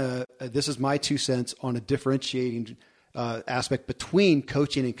going to, this is my 2 cents on a differentiating aspect between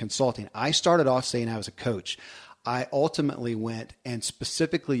coaching and consulting. I started off saying I was a coach. I ultimately went and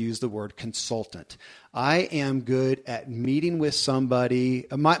specifically used the word consultant. I am good at meeting with somebody.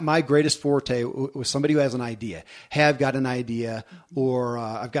 My greatest forte was somebody who has an idea. Hey, I've got an idea, or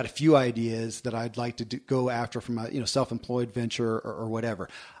I've got a few ideas that I'd like to go after from a self-employed venture or whatever.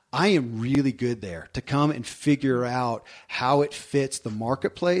 I am really good there to come and figure out how it fits the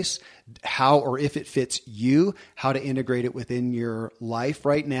marketplace, how or if it fits you, how to integrate it within your life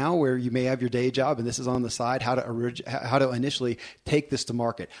right now where you may have your day job and this is on the side, how to initially take this to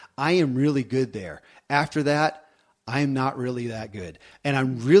market. I am really good there. After that, I'm not really that good. And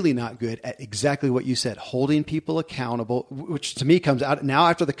I'm really not good at exactly what you said, holding people accountable, which to me comes out now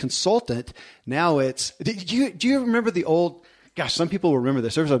after the consultant. Now it's, do you remember the old, gosh, some people will remember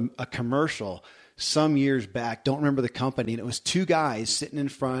this. There was a commercial some years back, don't remember the company, and it was two guys sitting in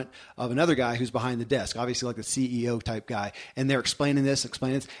front of another guy who's behind the desk, obviously like the CEO type guy, and they're explaining this,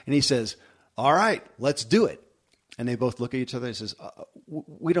 and he says, all right, let's do it. And they both look at each other and says,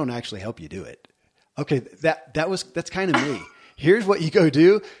 we don't actually help you do it. Okay, that's kind of me. Here's what you go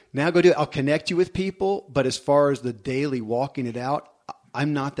do. Now go do it. I'll connect you with people, but as far as the daily walking it out,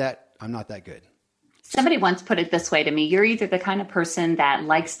 I'm not that good. Somebody once put it this way to me: you're either the kind of person that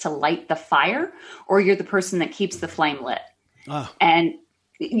likes to light the fire, or you're the person that keeps the flame lit. Oh. And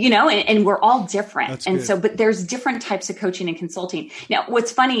and we're all different. That's and good. So, but there's different types of coaching and consulting. Now,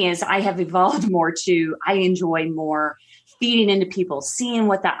 what's funny is I have evolved more I enjoy more feeding into people, seeing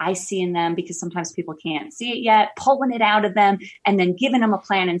what I see in them, because sometimes people can't see it yet, pulling it out of them, and then giving them a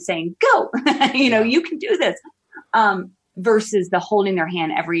plan and saying, go, you can do this. Versus the holding their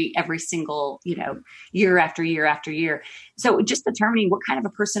hand every single, year after year after year. So just determining what kind of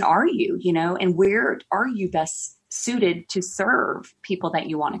a person are you, and where are you best suited to serve people that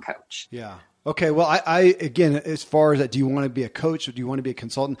you want to coach? Yeah. Okay. Well, I again, as far as that, do you want to be a coach or do you want to be a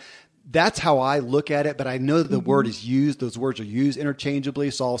consultant? That's how I look at it, but I know the word is used. Those words are used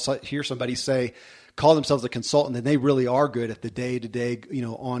interchangeably. So I'll hear somebody call themselves a consultant, and they really are good at the day-to-day,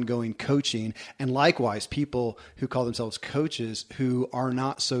 ongoing coaching. And likewise, people who call themselves coaches who are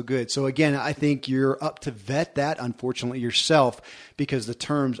not so good. So again, I think you're up to vet that, unfortunately, yourself, because the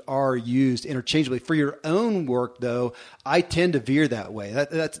terms are used interchangeably. For your own work, though, I tend to veer that way.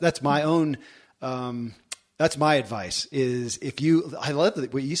 That's my own. That's my advice is I love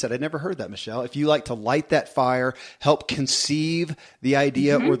what you said. I never heard that, Michelle. If you like to light that fire, help conceive the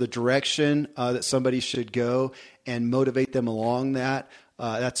idea or the direction that somebody should go and motivate them along that,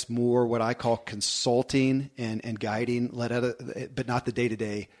 That's more what I call consulting and guiding, but not the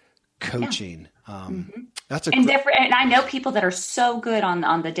day-to-day coaching. That's a different. And I know people that are so good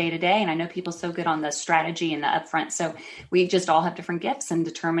on the day-to-day, and I know people so good on the strategy and the upfront. So we just all have different gifts, and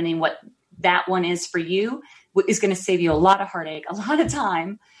determining what that one is for you is going to save you a lot of heartache, a lot of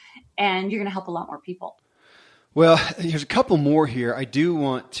time, and you're going to help a lot more people. Well, there's a couple more here. I do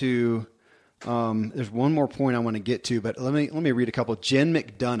want to, there's one more point I want to get to, but let me read a couple. Jen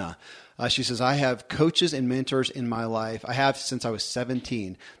McDonough. She says, I have coaches and mentors in my life. I have since I was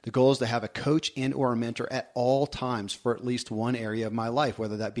 17. The goal is to have a coach and or a mentor at all times for at least one area of my life,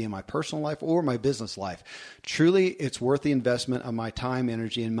 whether that be in my personal life or my business life. Truly, it's worth the investment of my time,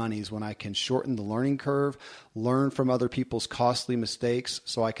 energy, and monies when I can shorten the learning curve, learn from other people's costly mistakes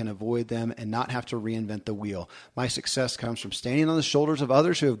so I can avoid them and not have to reinvent the wheel. My success comes from standing on the shoulders of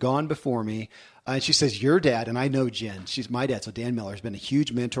others who have gone before me. And she says, your dad, and I know Jen, she's my dad, so Dan Miller has been a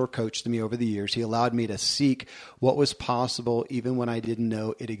huge mentor coach to me over the years. He allowed me to seek what was possible even when I didn't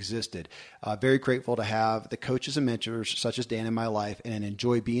know it existed. Very grateful to have the coaches and mentors such as Dan in my life and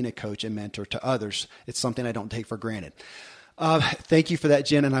enjoy being a coach and mentor to others. It's something I don't take for granted. Thank you for that,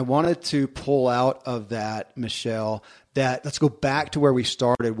 Jen. And I wanted to pull out of that, Michelle, that let's go back to where we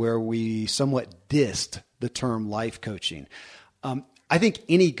started, where we somewhat dissed the term life coaching. I think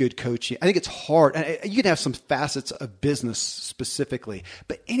any good coaching, I think it's hard. You can have some facets of business specifically,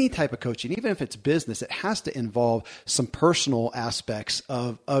 but any type of coaching, even if it's business, it has to involve some personal aspects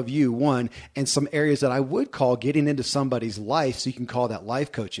of you, one, and some areas that I would call getting into somebody's life. So you can call that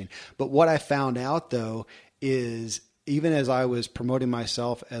life coaching. But what I found out though is even as I was promoting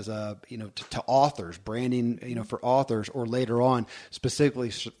myself as to authors, branding, for authors, or later on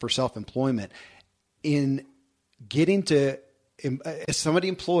specifically for self-employment, in getting to, as somebody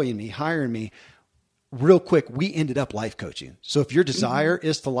employing me, hiring me, real quick, we ended up life coaching. So if your desire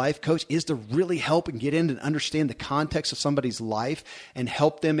is to life coach, is to really help and get in and understand the context of somebody's life and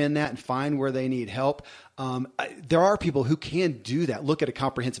help them in that and find where they need help. There are people who can do that, look at a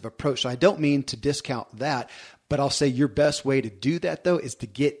comprehensive approach. So I don't mean to discount that, but I'll say your best way to do that though is to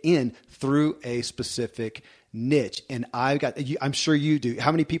get in through a specific niche. And I'm sure you do.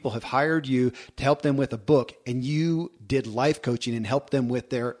 How many people have hired you to help them with a book, and you did life coaching and helped them with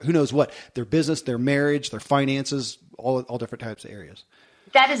their, who knows what, their business, their marriage, their finances, all different types of areas?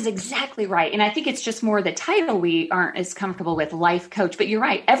 That is exactly right. And I think it's just more the title we aren't as comfortable with, life coach. But you're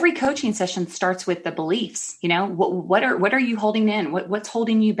right. Every coaching session starts with the beliefs. What are you holding in? What's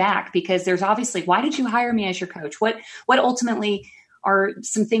holding you back? Because there's obviously, why did you hire me as your coach? What ultimately are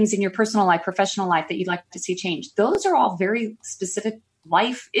some things in your personal life, professional life that you'd like to see change? Those are all very specific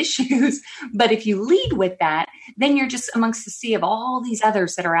life issues. But if you lead with that, then you're just amongst the sea of all these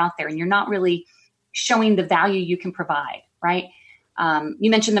others that are out there, and you're not really showing the value you can provide, right?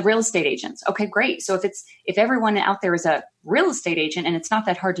 You mentioned the real estate agents. Okay, great. So if everyone out there is a real estate agent and it's not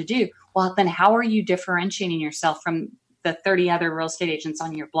that hard to do, well, then how are you differentiating yourself from the 30 other real estate agents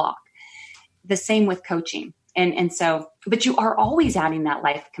on your block? The same with coaching. And so, but you are always adding that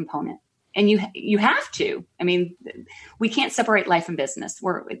life component, and you have to. I mean, we can't separate life and business.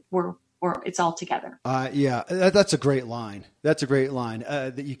 It's all together. Yeah, that's a great line. That's a great line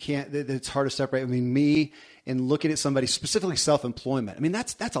that you can't, that it's hard to separate. I mean, me and looking at somebody, specifically self-employment. I mean,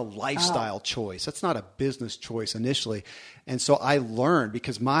 that's a lifestyle choice. That's not a business choice initially. And so I learned,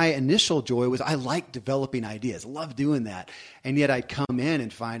 because my initial joy was I like developing ideas, love doing that. And yet I'd come in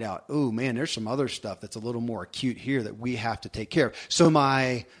and find out, oh man, there's some other stuff that's a little more acute here that we have to take care of. So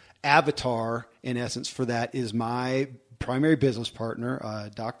my avatar, in essence, for that is my primary business partner,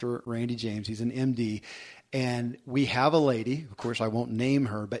 Dr. Randy James. He's an MD. And we have a lady, of course, I won't name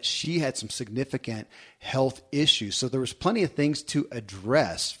her, but she had some significant health issues. So there was plenty of things to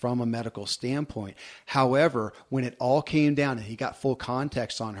address from a medical standpoint. However, when it all came down and he got full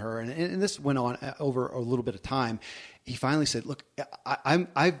context on her, and this went on over a little bit of time, he finally said, look,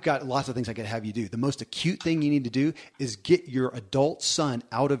 I've got lots of things I could have you do. The most acute thing you need to do is get your adult son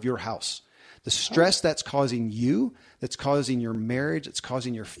out of your house. The stress that's causing you, that's causing your marriage, that's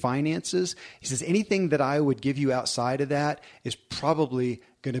causing your finances. He says, anything that I would give you outside of that is probably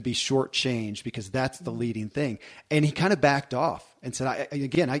going to be shortchanged, because that's the leading thing. And he kind of backed off and said, you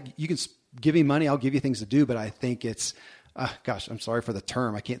can give me money, I'll give you things to do, but I think it's, gosh, I'm sorry for the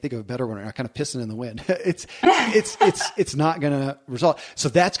term. I can't think of a better one. I'm kind of pissing in the wind. It's not going to result. So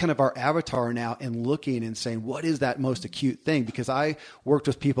that's kind of our avatar now, and looking and saying, what is that most acute thing? Because I worked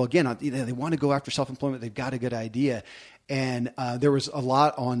with people, again, they want to go after self-employment. They've got a good idea. And there was a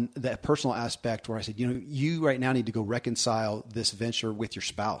lot on that personal aspect where I said, you right now need to go reconcile this venture with your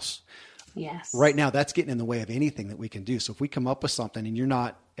spouse. Yes. Right now, that's getting in the way of anything that we can do. So if we come up with something and you're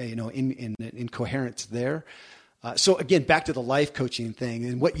not, in coherence there. So again, back to the life coaching thing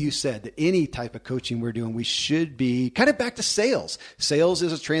and what you said, that any type of coaching we're doing, we should be kind of back to sales. Sales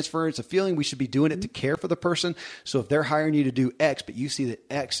is a transference of feeling. We should be doing it to care for the person. So if they're hiring you to do X, but you see that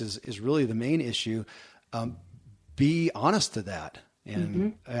X is really the main issue, be honest to that.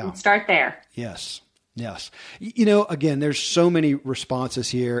 And start there. Yes. Again, there's so many responses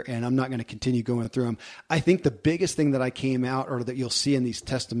here, and I'm not going to continue going through them. I think the biggest thing that I came out, or that you'll see in these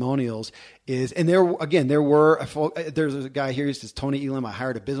testimonials, is, and there's a guy here, he says, Tony Elam, I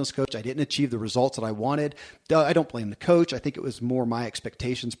hired a business coach. I didn't achieve the results that I wanted. I don't blame the coach. I think it was more my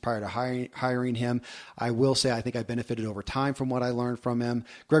expectations prior to hiring him. I will say I think I benefited over time from what I learned from him.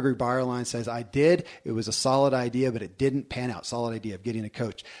 Gregory Byerline says, I did. It was a solid idea, but it didn't pan out. Solid idea of getting a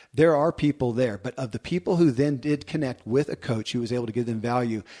coach. There are people there, but of the people who then did connect with a coach who was able to give them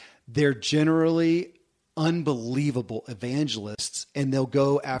value, they're generally unbelievable evangelists, and they'll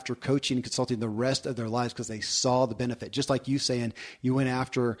go after coaching and consulting the rest of their lives because they saw the benefit. Just like you saying, you went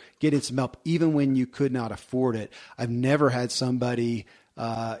after getting some help even when you could not afford it. I've never had somebody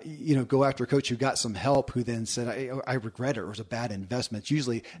go after a coach who got some help who then said, I regret it, or it was a bad investment.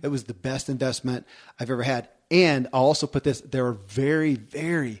 Usually it was the best investment I've ever had. And I'll also put this, there are very,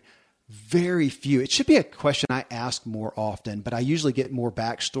 very, very few. It should be a question I ask more often, but I usually get more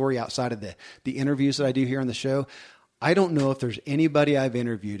backstory outside of the interviews that I do here on the show. I don't know if there's anybody I've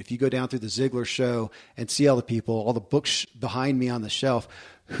interviewed, if you go down through the Ziglar Show and see all the people, all the books behind me on the shelf,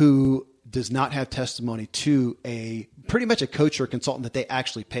 who does not have testimony to pretty much a coach or a consultant that they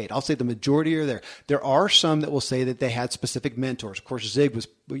actually paid. I'll say the majority are there. There are some that will say that they had specific mentors. Of course, Zig was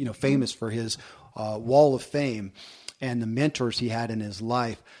famous for his wall of fame and the mentors he had in his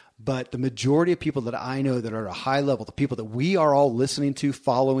life. But the majority of people that I know that are at a high level, the people that we are all listening to,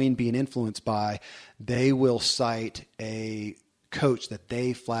 following, being influenced by, they will cite a coach that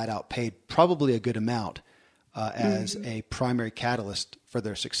they flat out paid probably a good amount as a primary catalyst for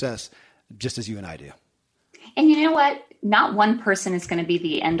their success, just as you and I do. And you know what? Not one person is going to be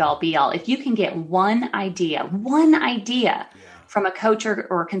the end all be all. If you can get one idea from a coach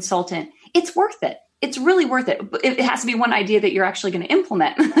or a consultant, it's worth it. It's really worth it. It has to be one idea that you're actually going to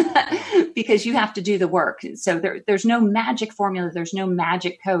implement because you have to do the work. So there's no magic formula. There's no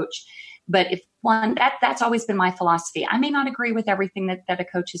magic coach. But if that's always been my philosophy. I may not agree with everything that a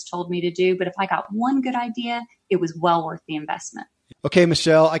coach has told me to do, but if I got one good idea, it was well worth the investment. Okay,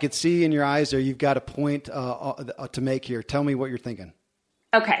 Michelle, I could see in your eyes there you've got a point to make here. Tell me what you're thinking.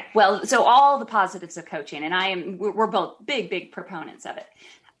 Okay, well, so all the positives of coaching, and we're both big proponents of it.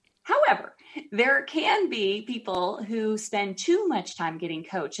 However, there can be people who spend too much time getting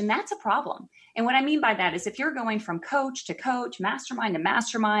coached, and that's a problem. And what I mean by that is if you're going from coach to coach, mastermind to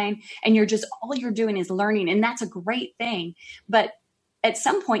mastermind, and all you're doing is learning, and that's a great thing. But at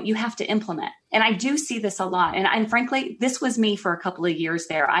some point you have to implement. And I do see this a lot. And frankly, this was me for a couple of years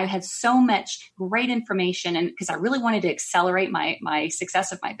there. I had so much great information, and because I really wanted to accelerate my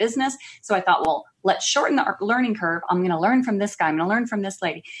success of my business. So I thought, well, let's shorten the learning curve. I'm going to learn from this guy. I'm going to learn from this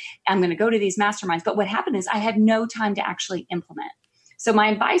lady. I'm going to go to these masterminds. But what happened is I had no time to actually implement. So my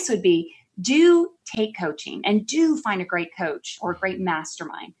advice would be, do take coaching and do find a great coach or a great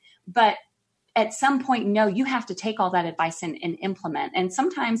mastermind. But at some point, no, you have to take all that advice and implement. And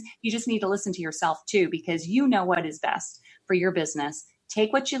sometimes you just need to listen to yourself too, because you know what is best for your business.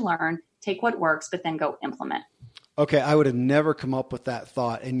 Take what you learn, take what works, but then go implement. Okay, I would have never come up with that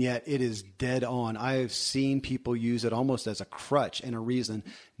thought, and yet it is dead on. I have seen people use it almost as a crutch and a reason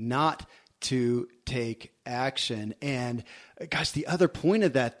not to take action. And gosh, the other point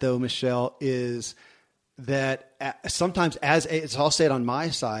of that though, Michelle, is that sometimes I'll say it on my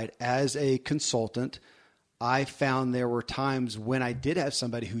side, as a consultant, I found there were times when I did have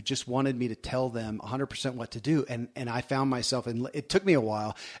somebody who just wanted me to tell them 100% what to do. And I found myself, and it took me a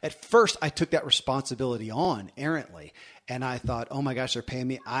while. At first, I took that responsibility on errantly. And I thought, oh my gosh, they're paying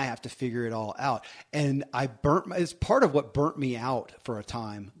me. I have to figure it all out. And it's part of what burnt me out for a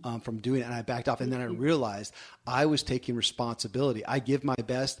time from doing it. And I backed off. And then I realized I was taking responsibility. I give my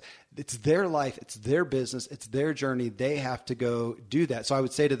best. It's their life. It's their business. It's their journey. They have to go do that. So I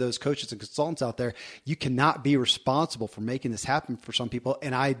would say to those coaches and consultants out there, you cannot be responsible for making this happen for some people.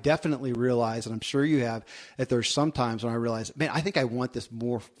 And I definitely realize, and I'm sure you have, that there's some times when I realize, man, I think I want this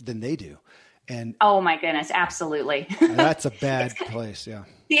more than they do. And oh my goodness, absolutely. That's a bad place. Yeah.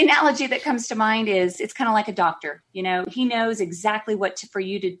 The analogy that comes to mind is it's kind of like a doctor. You know, he knows exactly what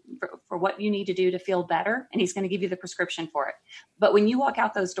for what you need to do to feel better, and he's going to give you the prescription for it. But when you walk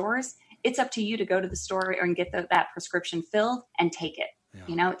out those doors, it's up to you to go to the store and get that prescription filled and take it.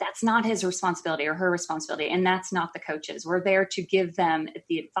 That's not his responsibility or her responsibility. And that's not the coaches. We're there to give them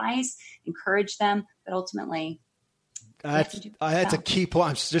the advice, encourage them, but ultimately that's a key point.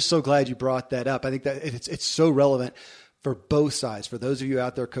 I'm just so glad you brought that up. I think that it's so relevant for both sides. For those of you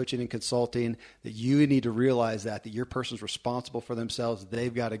out there coaching and consulting, that you need to realize that your person's responsible for themselves.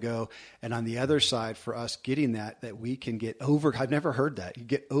 They've got to go. And on the other side, for us getting that we can get I've never heard that. You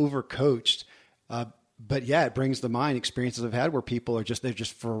get over coached. But yeah, it brings to mind experiences I've had where people they're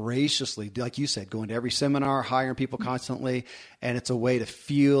just voraciously, like you said, going to every seminar, hiring people constantly. And it's a way to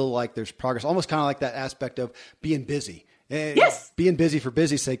feel like there's progress, almost kind of like that aspect of being busy. Yes. Being busy for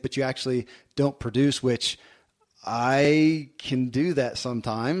busy's sake, but you actually don't produce, which I can do that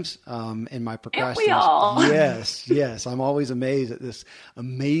sometimes in my procrastination. We all. Yes. I'm always amazed at this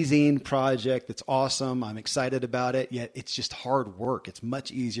amazing project that's awesome. I'm excited about it, yet it's just hard work. It's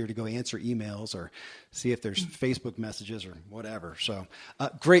much easier to go answer emails or see if there's Facebook messages or whatever. So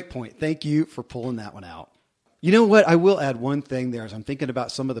great point. Thank you for pulling that one out. You know what? I will add one thing there as I'm thinking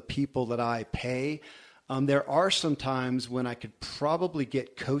about some of the people that I pay. There are some times when I could probably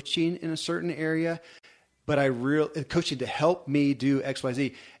get coaching in a certain area, but coaching to help me do X, Y,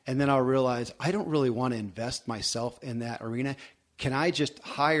 Z. And then I'll realize I don't really want to invest myself in that arena. Can I just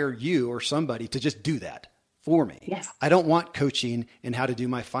hire you or somebody to just do that for me? Yes. I don't want coaching in how to do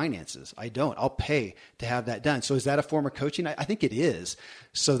my finances. I don't. I'll pay to have that done. So is that a form of coaching? I think it is.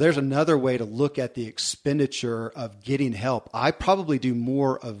 So there's another way to look at the expenditure of getting help. I probably do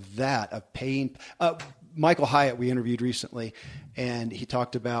more of that, of paying. Michael Hyatt, we interviewed recently, and he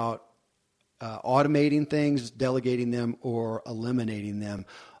talked about automating things, delegating them, or eliminating them.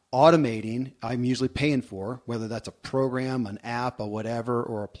 Automating, I'm usually paying for, whether that's a program, an app, or whatever,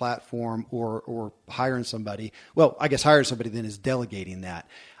 or a platform, or hiring somebody. Well, I guess hiring somebody then is delegating that.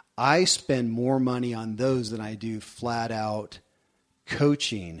 I spend more money on those than I do flat out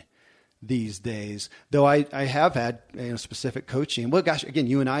coaching these days, though I have had specific coaching. Well, gosh, again,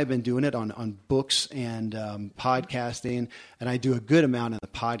 you and I have been doing it on books and podcasting, and I do a good amount in the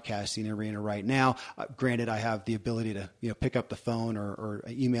podcasting arena right now. Granted, I have the ability to pick up the phone or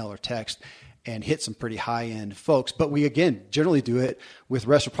email or text and hit some pretty high-end folks. But we, again, generally do it with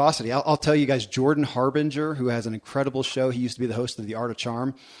reciprocity. I'll tell you guys, Jordan Harbinger, who has an incredible show. He used to be the host of The Art of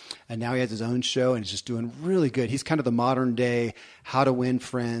Charm, and now he has his own show, and he's just doing really good. He's kind of the modern day how to win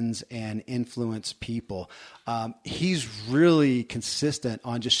friends and influence people. He's really consistent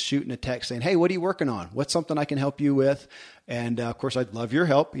on just shooting a text saying, hey, what are you working on? What's something I can help you with? And of course, I'd love your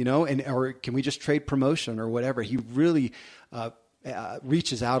help, or can we just trade promotion or whatever? He really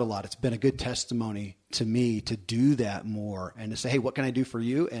reaches out a lot. It's been a good testimony to me to do that more and to say, hey, what can I do for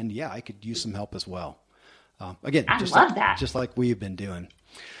you? And yeah, I could use some help as well. Again, just like we've been doing.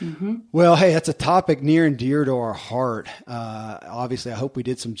 Mm-hmm. Well, hey, that's a topic near and dear to our heart. Obviously, I hope we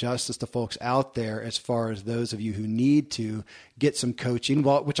did some justice to folks out there as far as those of you who need to get some coaching,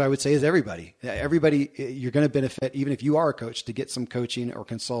 which I would say is everybody. Everybody, you're going to benefit, even if you are a coach, to get some coaching or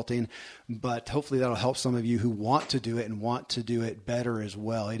consulting. But hopefully that'll help some of you who want to do it and want to do it better as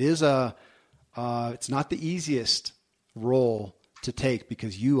well. It is it's not the easiest role to take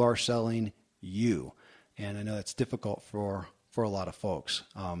because you are selling you. And I know that's difficult for a lot of folks.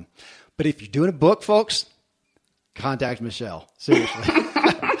 But if you're doing a book, folks, contact Michelle. Seriously.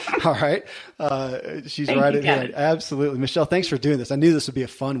 All right. She's right at hand. Absolutely. Michelle, thanks for doing this. I knew this would be a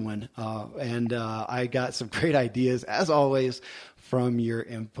fun one. And I got some great ideas, as always, from your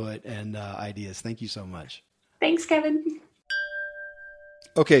input and ideas. Thank you so much. Thanks, Kevin.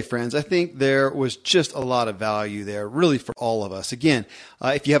 Okay, friends, I think there was just a lot of value there, really, for all of us. Again,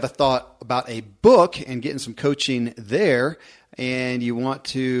 if you have a thought about a book and getting some coaching there, and you want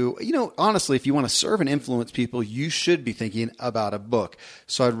to, honestly, if you want to serve and influence people, you should be thinking about a book.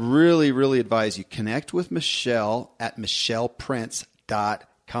 So I'd really, really advise you connect with Michelle at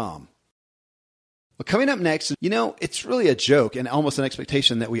michelleprince.com. Well, coming up next, it's really a joke and almost an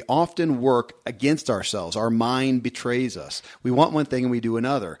expectation that we often work against ourselves. Our mind betrays us. We want one thing and we do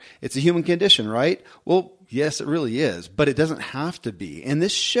another. It's a human condition, right? Well, yes, it really is, but it doesn't have to be. In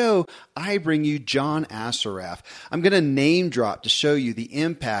this show, I bring you John Assaraf. I'm going to name drop to show you the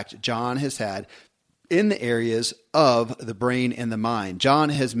impact John has had in the areas of the brain and the mind. John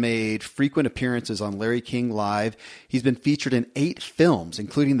has made frequent appearances on Larry King Live. He's been featured in 8 films,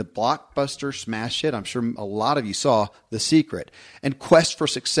 including the blockbuster smash hit, I'm sure a lot of you saw, The Secret, and Quest for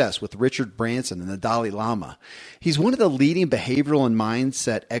Success with Richard Branson and the Dalai Lama. He's one of the leading behavioral and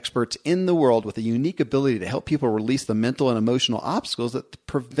mindset experts in the world with a unique ability to help people release the mental and emotional obstacles that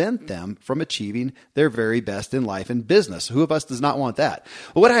prevent them from achieving their very best in life and business. Who of us does not want that?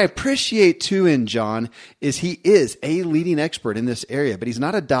 Well, what I appreciate too in John is he is is a leading expert in this area, but he's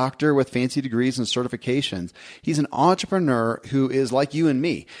not a doctor with fancy degrees and certifications. He's an entrepreneur who is like you and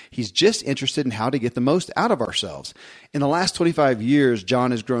me. He's just interested in how to get the most out of ourselves. In the last 25 years,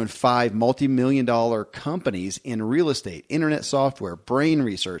 John has grown 5 multi-million-dollar companies in real estate, internet software, brain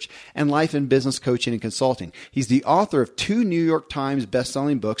research, and life and business coaching and consulting. He's the author of 2 New York Times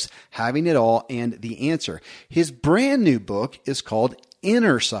best-selling books, Having It All and The Answer. His brand new book is called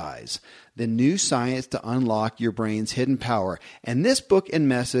Inner Size, the new science to unlock your brain's hidden power. And this book and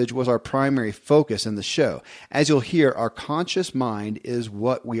message was our primary focus in the show. As you'll hear, our conscious mind is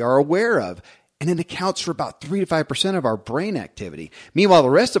what we are aware of, and it accounts for about 3 to 5% of our brain activity. Meanwhile, the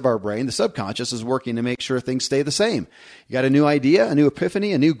rest of our brain, the subconscious, is working to make sure things stay the same. You got a new idea, a new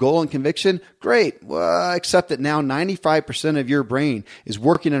epiphany, a new goal and conviction? Great. Well, except that now 95% of your brain is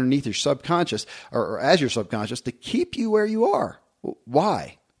working underneath your subconscious or as your subconscious to keep you where you are.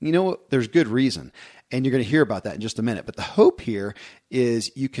 Why? You know, there's good reason. And you're going to hear about that in just a minute. But the hope here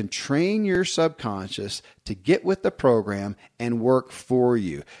is you can train your subconscious to get with the program and work for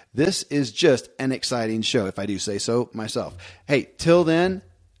you. This is just an exciting show, if I do say so myself. Hey, till then,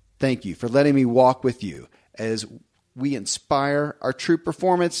 thank you for letting me walk with you as we inspire our true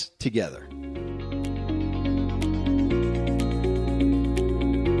performance together.